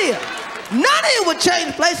of you. None of you would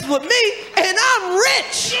change places with me, and I'm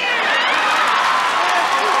rich.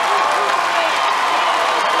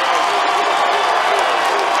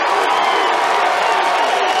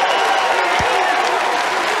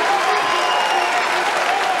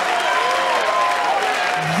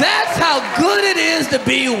 That's how good it is to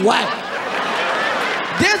be white.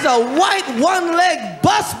 There's a white one-leg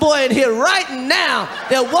busboy in here right now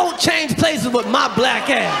that won't change places with my black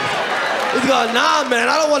ass. He's going, nah, man,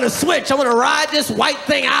 I don't want to switch. I want to ride this white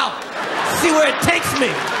thing out, see where it takes me.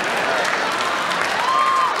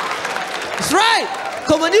 That's right,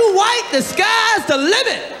 because when you white, the sky's the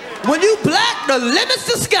limit. When you black, the limit's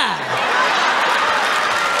the sky.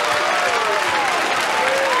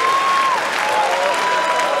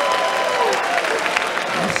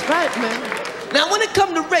 That's right, man. Now, when it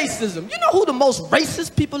comes to racism, you know who the most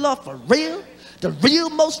racist people are for real? The real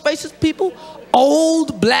most racist people?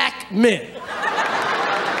 Old black men.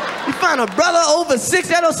 You find a brother over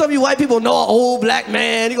 60, I know some of you white people know an old black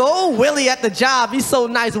man. You go, oh, Willie at the job, he's so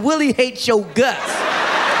nice. Willie hates your guts.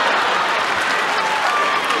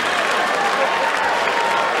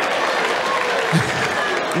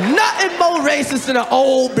 Nothing more racist than an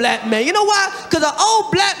old black man. You know why? Because an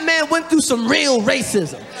old black man went through some real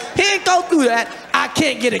racism. He ain't go through that I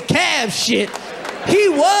can't get a cab shit. He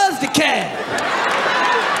was the cab.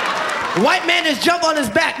 The white man just jumped on his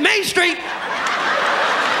back. Main Street.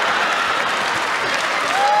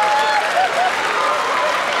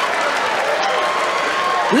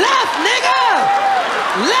 Left, nigga!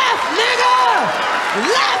 Left, nigga!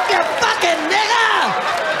 Left, you fucking nigga!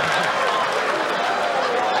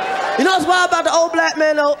 You know what's wild about the old black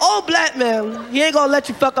man though? Old black man, he ain't gonna let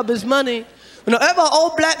you fuck up his money. Whenever an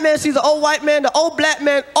old black man sees an old white man, the old black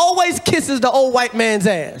man always kisses the old white man's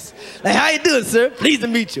ass. Like, how you doing, sir? Pleased to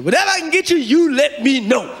meet you. Whatever I can get you, you let me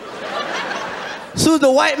know. As soon as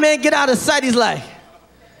the white man get out of sight, he's like,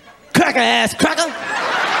 cracker ass cracker.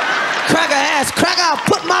 Cracker ass cracker. I'll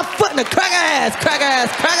put my foot in the cracker ass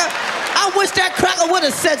cracker. I wish that cracker would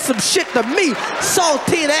have said some shit to me.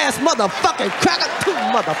 Saltine ass motherfucking cracker.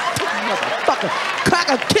 Motherfucker.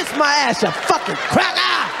 Cracker, kiss my ass, you fucking cracker.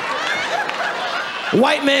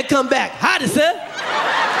 White man come back. Howdy, sir.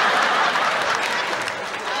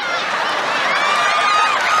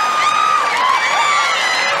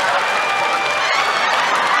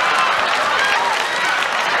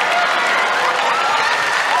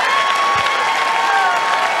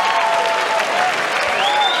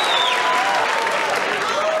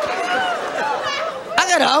 I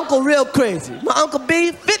got an uncle real crazy. My Uncle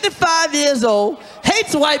B, 55 years old,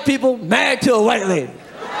 hates white people, married to a white lady.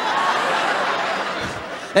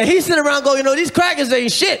 And he sit around going, you know, these crackers ain't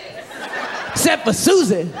shit, except for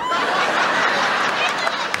Susie. And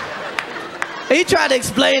he tried to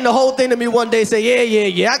explain the whole thing to me one day, say,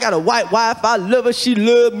 yeah, I got a white wife, I love her, she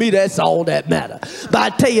love me, that's all that matter. But I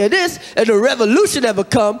tell you this, if the revolution ever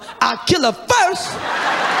come, I'll kill her first.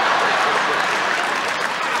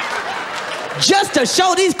 Just to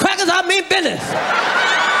show these crackers I mean business.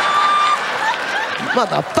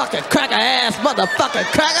 Motherfucking cracker ass, motherfucking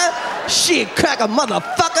cracker. Shit, cracker,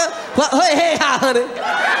 motherfucker. Hey, hi, honey.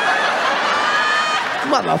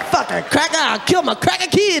 Motherfucking cracker, I'll kill my cracker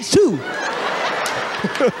kids too.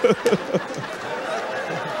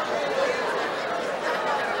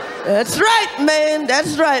 That's right, man.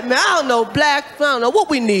 That's right, man. I don't know, black. I don't know what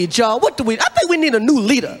we need, y'all. What do we? I think we need a new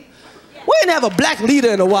leader. We didn't have a black leader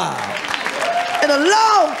in a while. In a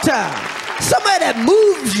long time. Somebody that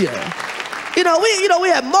moves you. We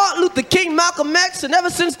had Martin Luther King, Malcolm X, and ever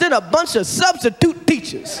since then, a bunch of substitute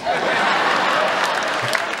teachers.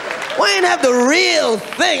 We ain't have the real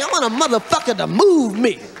thing. I want a motherfucker to move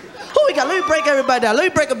me. Who we got? Let me break everybody down. Let me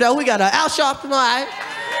break them down. Who we got? Al Sharpton, all right.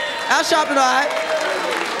 Al Sharpton, all right.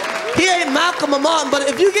 He ain't Malcolm or Martin, but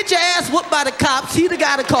if you get your ass whooped by the cops, he the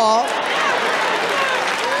guy to call.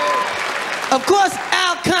 Of course,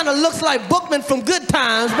 Al kind of looks like Bookman from Good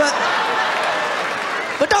Times, but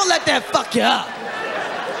don't let that fuck you up.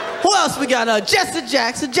 Who else we got? Jesse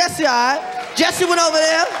Jackson. Jesse, all right. Jesse went over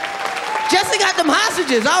there. Jesse got them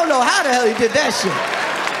hostages. I don't know how the hell he did that shit.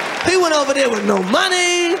 He went over there with no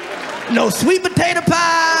money, no sweet potato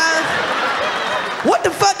pie. What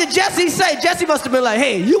the fuck did Jesse say? Jesse must have been like,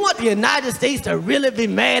 hey, you want the United States to really be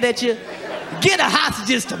mad at you? Get the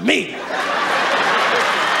hostages to me.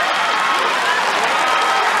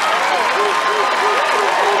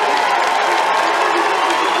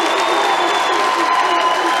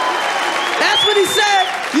 He said,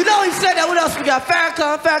 you know he said that. What else we got?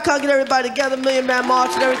 Farrakhan get everybody together, Million Man March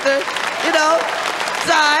and everything. You know, it's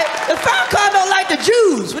all right. And Farrakhan don't like the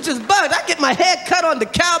Jews, which is bugged. I get my hair cut on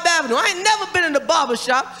DeKalb Avenue. I ain't never been in the barber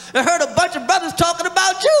shop and heard a bunch of brothers talking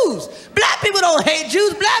about Jews. Black people don't hate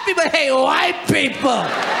Jews. Black people hate white people.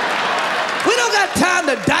 We don't got time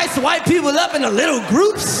to dice white people up into little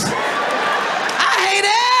groups. I hate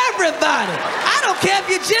everybody. I don't care if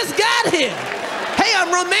you just got here. Hey, I'm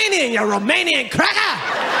Romanian, you Romanian cracker.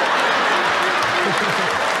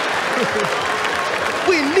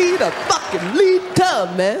 We the fucking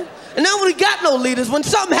leader, man. And now when we got no leaders, when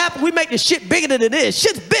something happens, we make the shit bigger than it is.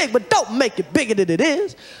 Shit's big, but don't make it bigger than it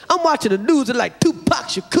is. I'm watching the news and like Tupac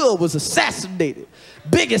Shakur was assassinated.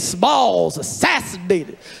 Biggie Smalls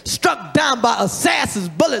assassinated. Struck down by assassins,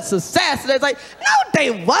 bullets assassinated. Like, no,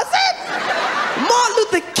 they wasn't. Martin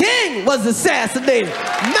Luther King was assassinated.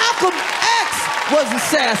 Malcolm X was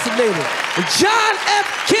assassinated. John F.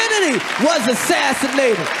 Kennedy was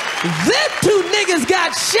assassinated. Then 2 niggas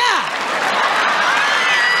got shot.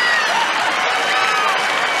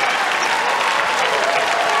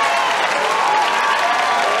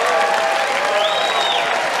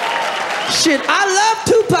 Shit, I love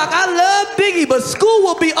Tupac, I love Biggie, but school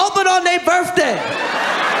will be open on their birthday.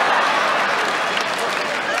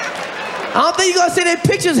 I don't think you're gonna see their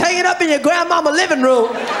pictures hanging up in your grandmama's living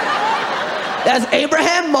room. That's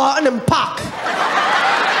Abraham, Martin, and Pac.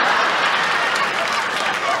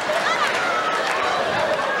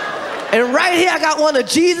 And right here I got one of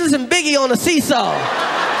Jesus and Biggie on a seesaw.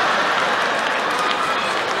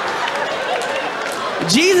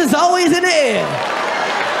 Jesus always in the air.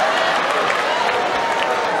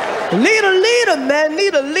 Need a leader, man.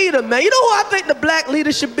 Need a leader, man. You know who I think the black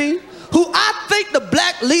leader should be? Who I think the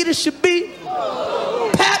black leader should be?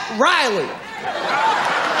 Pat Riley.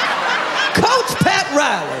 Coach Pat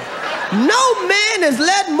Riley. No man has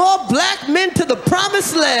led more black men to the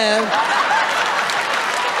promised land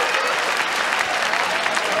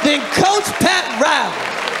than Coach Pat Riley.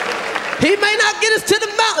 He may not get us to the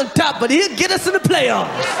mountaintop, but he'll get us in the playoffs.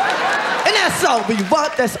 And that's all we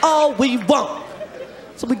want. That's all we want.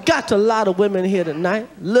 So we got a lot of women here tonight.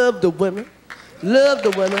 Love the women. Love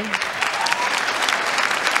the women.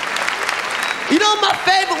 You know what my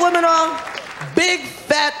favorite women are? Big,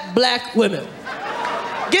 fat, black women.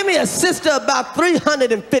 Give me a sister about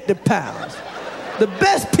 350 pounds. The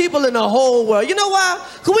best people in the whole world. You know why?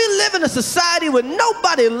 Because we live in a society where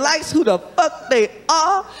nobody likes who the fuck they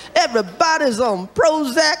are. Everybody's on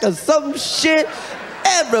Prozac or some shit.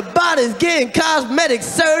 Everybody's getting cosmetic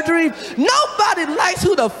surgery. Nobody likes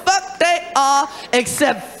who the fuck they are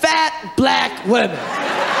except fat black women.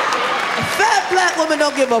 Fat black women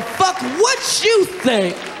don't give a fuck what you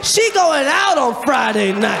think. She going out on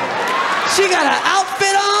Friday night. She got an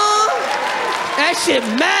outfit on. That shit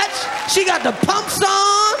match. She got the pumps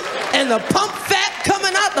on and the pump fat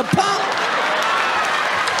coming out the pump.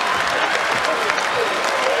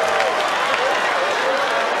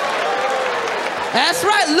 That's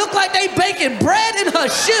right, look like they baking bread in her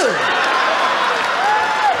shoe.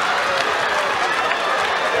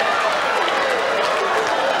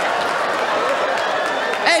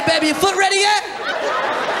 Hey, baby, your foot ready yet?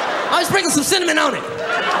 I'll sprinkle some cinnamon on it.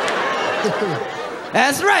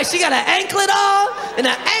 That's right, she got an anklet on, and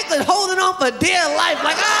an anklet holding on for dear life,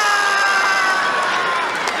 like,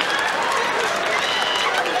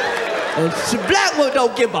 And she, black woman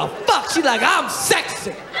don't give a fuck. She like, I'm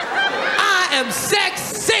sexy. I am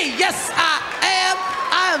sexy. Yes, I am.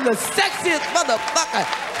 I am the sexiest motherfucker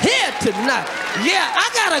here tonight. Yeah, I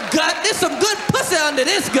got a gut. There's some good pussy under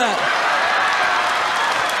this gut.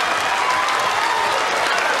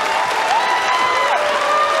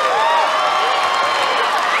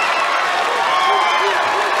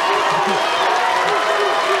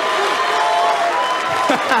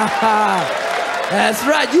 That's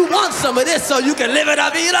right, you want some of this so you can live it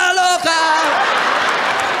a vida loca.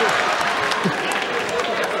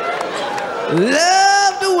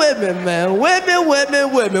 Love the women, man. Women,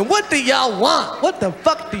 women, women. What do y'all want? What the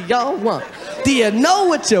fuck do y'all want? Do you know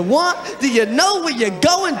what you want? Do you know where you're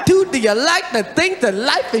going to? Do you like the things that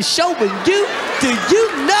life is showing you? Do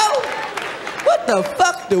you know? What the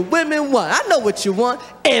fuck do women want? I know what you want.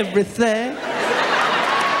 Everything.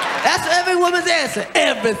 That's every woman's answer.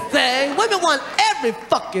 Everything. Women want every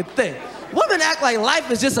fucking thing. Women act like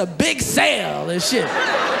life is just a big sale and shit.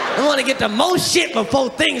 They want to get the most shit before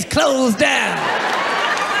things close down.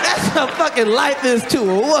 That's how fucking life is to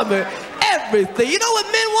a woman. Everything. You know what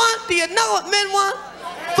men want? Do you know what men want?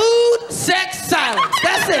 Food, sex, silence.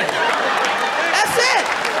 That's it. That's it.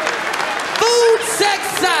 Food, sex,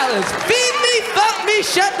 silence. Feed me, fuck me,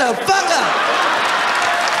 shut the fuck up.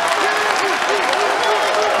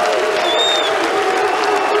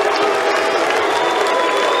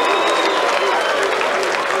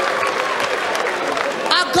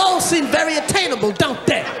 Goals seem very attainable, don't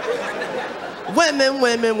they? Women,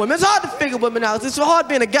 women, women. It's hard to figure women out. It's hard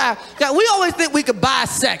being a guy. We always think we could buy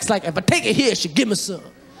sex. Like, if I take it here, she give me some.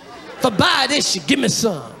 If I buy this, she give me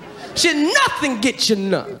some. Should nothing get you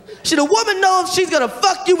none. Should a woman know if she's gonna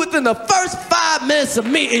fuck you within the first 5 minutes of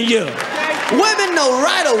meeting you? Women know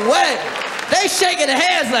right away. They shaking their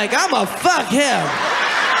heads like, I'ma fuck him.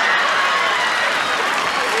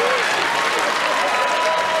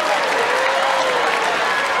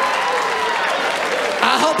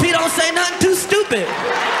 don't say nothing too stupid.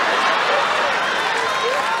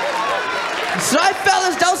 That's right,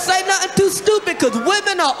 fellas, don't say nothing too stupid, because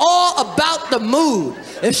women are all about the mood.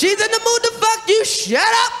 If she's in the mood to fuck you, shut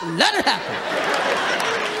up, let it happen.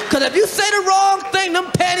 Because if you say the wrong thing,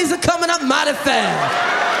 them panties are coming up mighty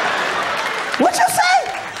fast. What you say?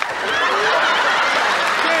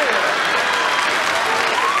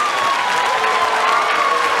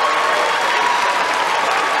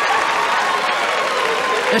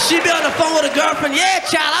 And she be on the phone with a girlfriend. Yeah,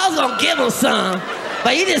 child, I was gonna give him some,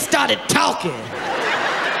 but he just started talking.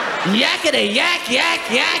 Yakety yak, yak,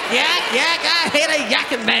 yak, yak, yak. I hate a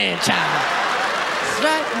yakking man, child. That's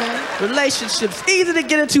right, man. Relationships, easy to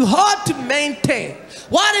get into, hard to maintain.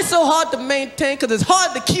 Why are they so hard to maintain? Because it's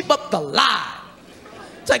hard to keep up the lie.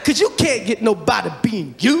 It's like, because you can't get nobody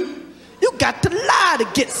being you. You got to lie to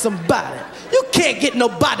get somebody. You can't get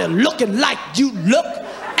nobody looking like you look,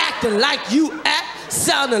 acting like you act,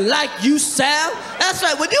 sounding like you sound. That's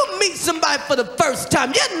right, when you meet somebody for the first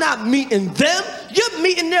time, you're not meeting them, you're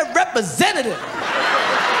meeting their representative.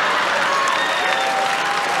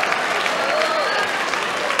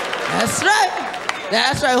 That's right.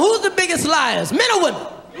 That's right. Who's the biggest liars, men or women?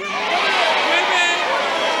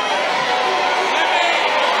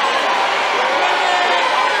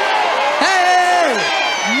 Hey,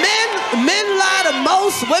 men lie the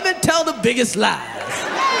most, women tell the biggest lies.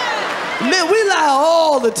 Men, we lie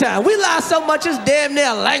all the time. We lie so much it's damn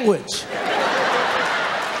near language.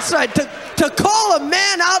 That's right. To call a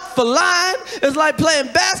man out for lying is like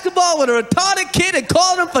playing basketball with a retarded kid and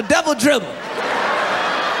calling him for double dribble.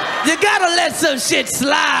 You gotta let some shit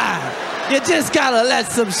slide. You just gotta let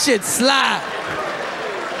some shit slide.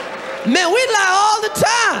 Man, we lie all the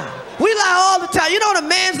time. We lie all the time. You know what a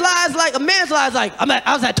man's lie is like? A man's lie is like,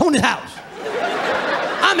 I was at Tony's house.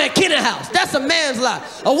 I'm at Kenneth's house. That's a man's lie.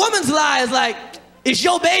 A woman's lie is like, it's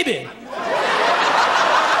your baby.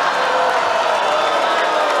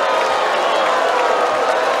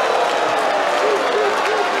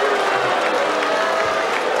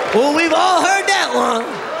 Well, we've all heard that one.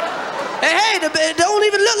 Hey, they don't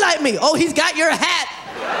even look like me. Oh, he's got your hat.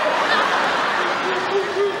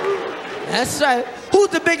 That's right. Who's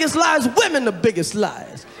the biggest liars? Women the biggest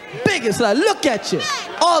liars. Biggest liar. Look at you.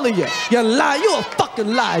 All of you. You lie. You a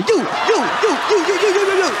fucking liar. You. You a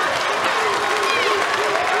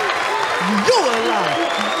liar.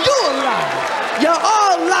 You a liar. You're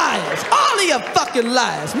all liars. All of you fucking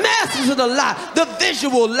liars. Masters of the lie. The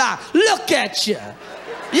visual lie. Look at you.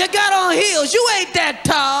 You got on heels. You ain't that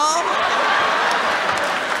tall.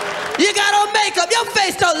 You got on makeup. Your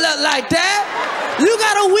face don't look like that. You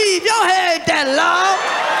got a weave. Your hair ain't that long.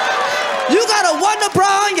 You got a Wonder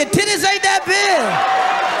Bra and your titties ain't that big.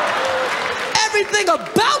 Everything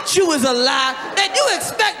about you is a lie, and you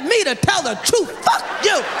expect me to tell the truth. Fuck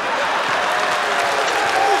you.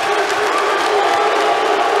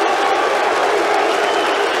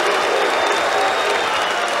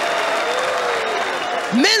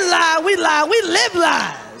 Men lie, we live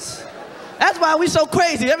lies. That's why we so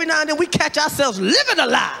crazy. Every now and then we catch ourselves living a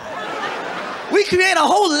lie. We create a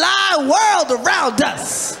whole lie world around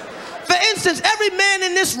us. For instance, every man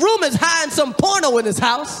in this room is hiding some porno in his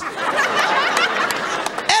house.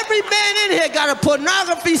 Every man in here got a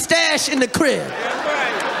pornography stash in the crib.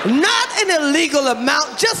 Not an illegal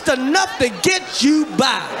amount, just enough to get you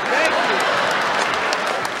by.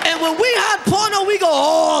 And when we hide porno, we go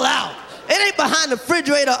all out. It ain't behind the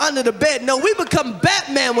refrigerator, under the bed. No, we become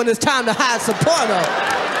Batman when it's time to hide some porno.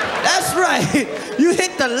 That's right. You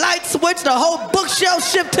hit the light switch, the whole bookshelf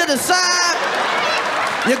shift to the side.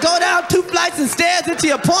 You go down 2 flights and stairs into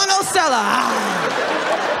your porno cellar.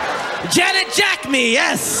 Ah. Janet Jackme,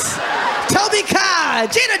 yes. Toby Kai,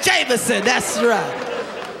 Gina Jameson, that's right.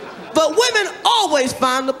 But women always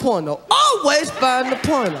find the porno. Always find the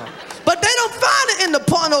porno. But they don't find it in the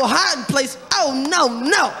porno hiding place. Oh, no,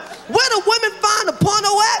 no. Where do women find the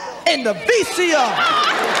porno at? In the VCR.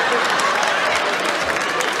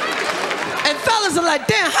 And fellas are like,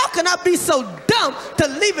 damn, how can I be so dumb to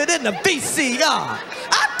leave it in the VCR?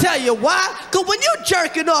 I'll tell you why. Because when you're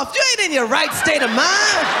jerking off, you ain't in your right state of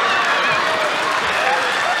mind.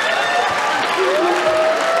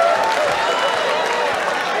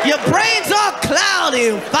 Your brain's all cloudy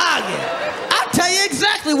and foggy. I'll tell you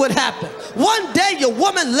exactly what happened. One day, your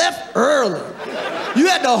woman left early. You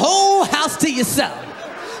had the whole house to yourself.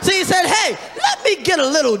 So you said, hey, let me get a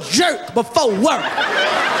little jerk before work.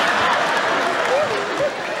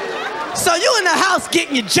 So you in the house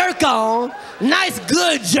getting your jerk on. Nice,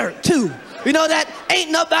 good jerk, too. You know that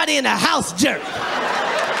ain't nobody in the house jerk.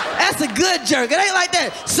 That's a good jerk. It ain't like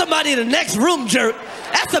that somebody in the next room jerk.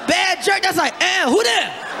 That's a bad jerk. That's like, who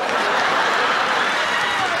there?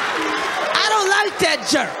 I don't like that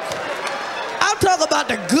jerk. I'm talking about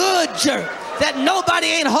the good jerk. That nobody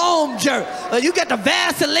ain't home jerk. You got the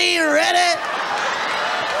Vaseline ready.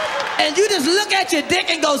 And you just look at your dick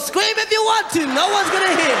and go scream if you want to. No one's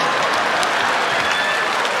gonna hear.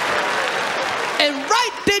 And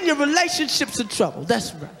right then your relationship's in trouble.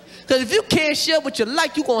 That's right. Because if you can't share what you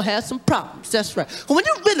like, you're gonna have some problems. That's right. But when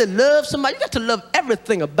you really love somebody, you got to love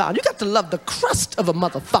everything about it. You got to love the crust of a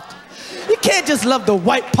motherfucker. You can't just love the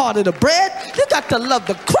white part of the bread. You got to love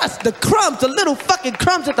the crust, the crumbs, the little fucking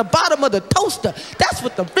crumbs at the bottom of the toaster. That's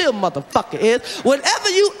what the real motherfucker is. Whatever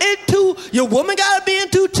you into, your woman gotta be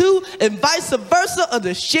into too, and vice versa, or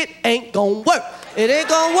the shit ain't gonna work. It ain't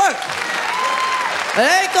gonna work. It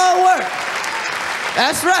ain't gonna work.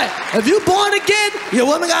 That's right. If you born again, your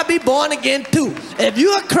woman gotta be born again too. If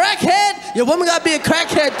you a crackhead, your woman gotta be a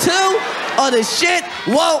crackhead too, or the shit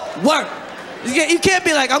won't work. You can't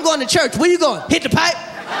be like, I'm going to church. Where you going? Hit the pipe?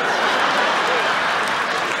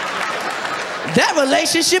 That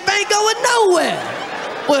relationship ain't going nowhere.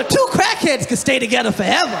 Well, two crackheads can stay together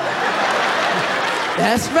forever.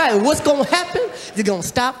 That's right. What's gonna happen? You're gonna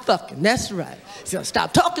stop fucking. That's right. You're gonna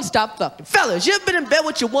stop talking, stop fucking. Fellas, you ever been in bed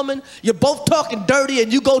with your woman, you're both talking dirty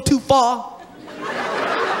and you go too far?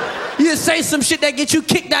 You say some shit that gets you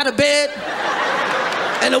kicked out of bed?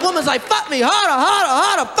 And the woman's like, fuck me, harder, harder,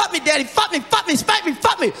 harder, fuck me, daddy, fuck me, fuck me, spank me,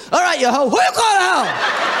 fuck me. All right, you hoe, who you calling a hoe?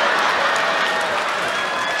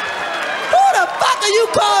 Who the fuck are you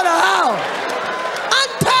calling a hoe?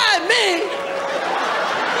 Untie me.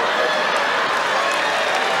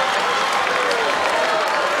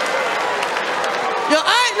 Yo,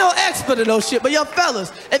 I ain't no expert in those shit, but yo,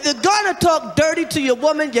 fellas, if you're gonna talk dirty to your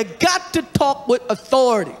woman, you got to talk with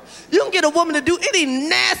authority. You can get a woman to do any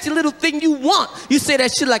nasty little thing you want. You say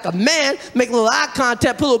that shit like a man, make a little eye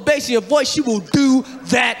contact, put a little bass in your voice, she will do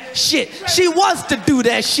that shit. She wants to do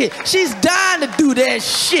that shit. She's dying to do that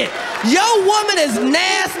shit. Your woman is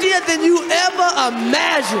nastier than you ever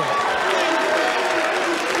imagined.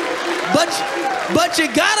 But you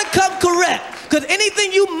gotta come correct, because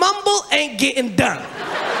anything you mumble ain't getting done.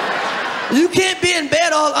 You can't be in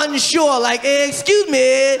bed all unsure, like, hey, excuse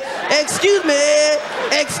me,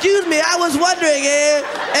 I was wondering,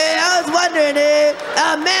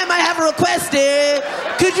 man might have a request,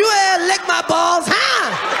 could you lick my balls, huh?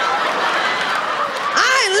 I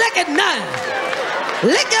ain't licking nothing.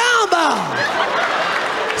 Lick your own balls.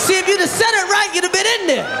 See, if you'd have said it right, you'd have been in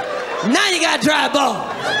there. Now you got dry balls.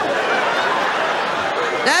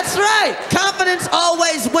 That's right. Confidence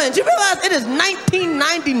always wins. You realize it is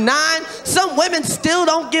 1999? Some women still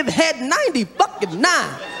don't give head 90 fucking 9.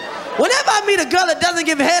 Whenever I meet a girl that doesn't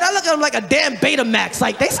give head, I look at them like a damn Betamax.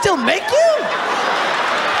 Like, they still make you?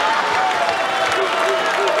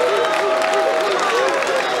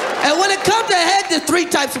 And when it comes to head, there's 3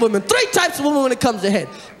 types of women. 3 types of women when it comes to head.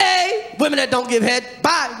 A, women that don't give head.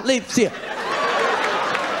 Bye, leave, see ya.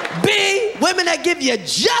 B, women that give you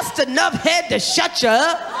just enough head to shut you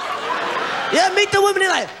up. Yeah, meet the women,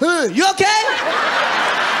 they're like, you okay?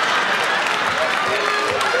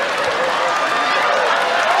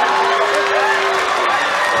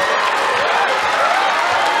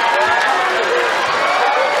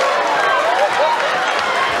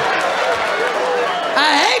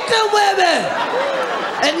 I hate the women.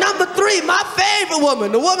 And number 3, my favorite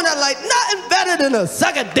woman, the woman that like nothing better than a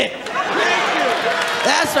sucker dick.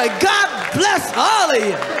 That's right. God bless all of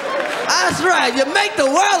you. That's right. You make the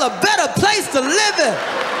world a better place to live in.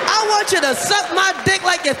 I want you to suck my dick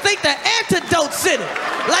like you think the antidote's in it.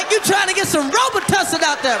 Like you trying to get some Robitussin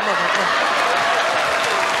out there, motherfucker.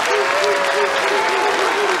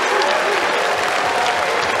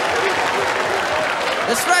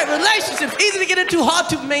 That's right. Relationships, easy to get into, hard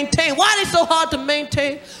to maintain. Why are they so hard to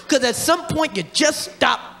maintain? Because at some point you just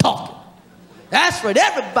stop talking. That's right,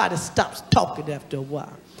 everybody stops talking after a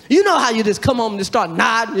while. You know how you just come home and just start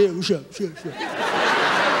nodding? Yeah, sure.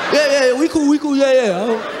 Yeah, we cool,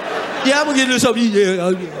 yeah. Yeah, I'm gonna get into something, yeah,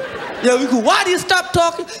 we cool. Why do you stop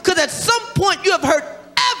talking? Because at some point you have heard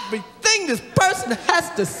everything this person has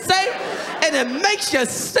to say, and it makes you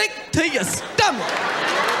sick to your stomach.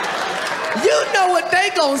 You know what they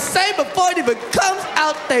gonna say before it even comes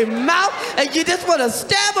out their mouth, and you just wanna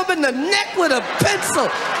stab them in the neck with a pencil.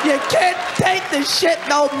 You can't take this shit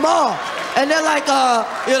no more. And they're like,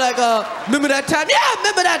 you're like, remember that time? Yeah,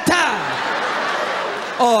 remember that time.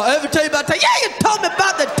 Oh, I ever tell you about that? Yeah, you told me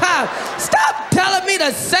about the time. Stop telling me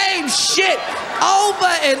the same shit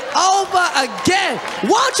over and over again.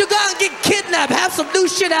 Why don't you go out and get kidnapped? Have some new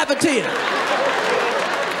shit happen to you.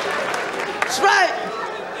 That's right.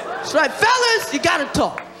 That's right. Fellas, you gotta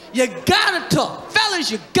talk. You gotta talk.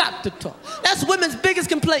 Fellas, you got to talk. That's women's biggest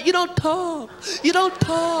complaint. You don't talk. You don't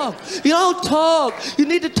talk. You don't talk. You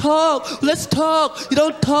need to talk. Let's talk. You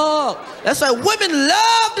don't talk. That's why women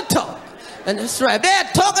love to talk. And that's right. If they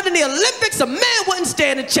had talking in the Olympics, a man wouldn't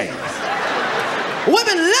stand a chance.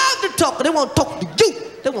 Women love to talk, but they won't talk to you.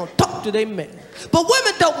 They won't talk to their man. But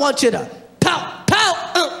women don't want you to talk.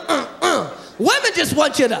 Women just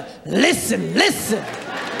want you to listen.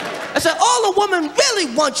 I said, all a woman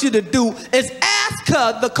really wants you to do is ask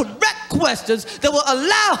her the correct questions that will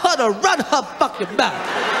allow her to run her fucking mouth.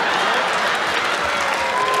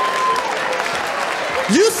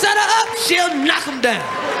 You set her up, she'll knock them down.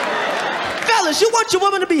 Fellas, you want your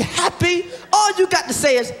woman to be happy? All you got to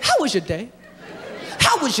say is, how was your day?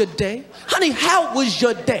 How was your day? Honey, how was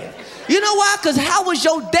your day? You know why? Because how was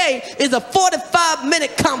your day is a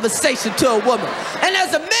 45-minute conversation to a woman. And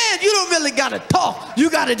as a man, you don't really got to talk. You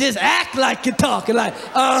got to just act like you're talking. Like,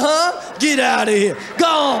 get out of here. Go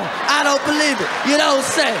on. I don't believe it. You don't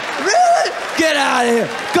say. Really? Get out of here.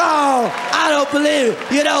 Go on. I don't believe it.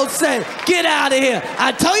 You don't say. Get out of here.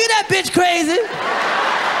 I told you that bitch crazy.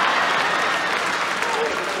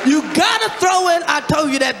 You gotta throw in, I told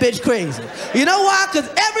you that bitch crazy. You know why? Because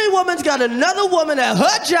every woman's got another woman at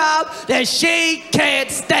her job that she can't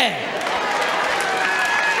stand.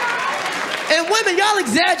 And women, y'all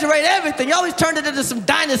exaggerate everything. You always turn it into some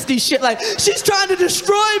dynasty shit like, she's trying to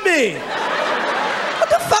destroy me. What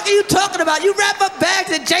the fuck are you talking about? You wrap up bags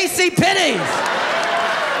at JCPenney's.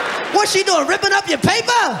 What's she doing, ripping up your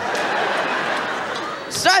paper?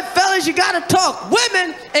 Sorry, fellas, you gotta talk.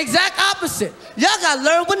 Women, exact opposite. Y'all gotta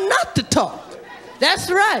learn when not to talk. That's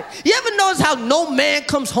right. You ever notice how no man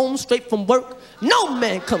comes home straight from work? No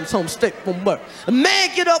man comes home straight from work. A man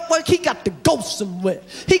get off work, he got to go somewhere.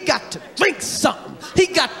 He got to drink something. He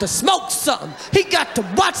got to smoke something. He got to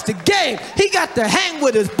watch the game. He got to hang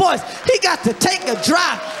with his boys. He got to take a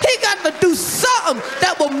drive. He got to do something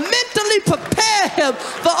that will mentally prepare him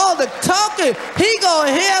for all the talking he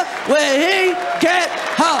gonna hear when he get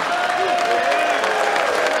home.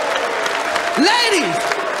 Ladies,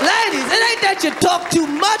 it ain't that you talk too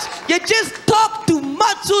much, you just talk too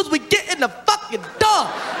much soon as we get in the fucking door.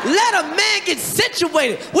 Let a man get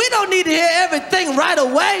situated. We don't need to hear everything right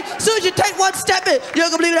away. As soon as you take one step in, you're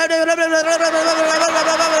gonna believe that. You're gonna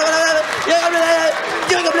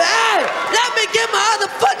believe, hey, let me get my other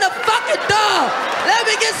foot in the fucking door. Let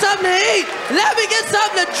me get something to eat. Let me get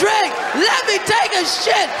something to drink. Let me take a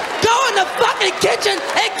shit. Go in the fucking kitchen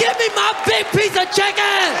and give me my big piece of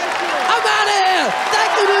chicken. I'm out of here.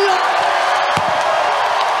 Thank you, New York.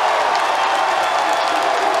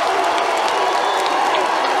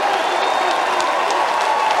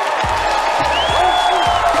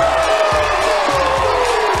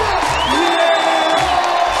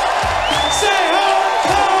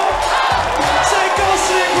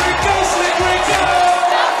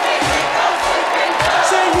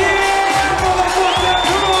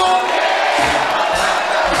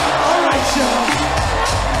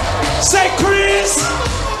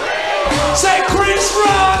 Say Chris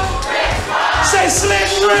Rock. Say Slick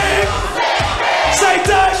Rick. Say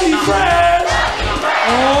Dougie Fresh.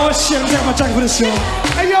 Oh shit, I'm taking my jacket for this show.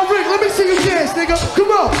 Hey yo, Rick, let me see you dance, nigga.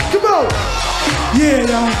 Come on. Yeah,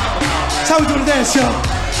 y'all. That's how we do the dance, y'all.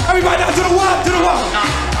 Everybody now do the walk, do the walk.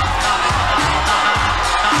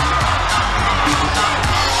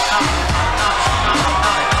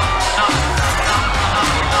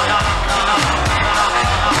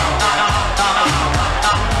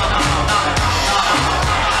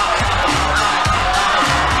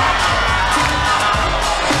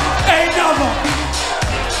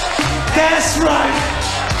 That's right.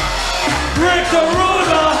 Rick the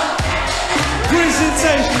Ruler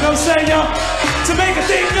presentation. You know what I'm saying, y'all? To make a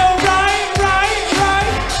thing go right.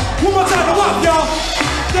 One more time to walk, y'all.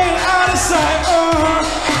 They out of sight.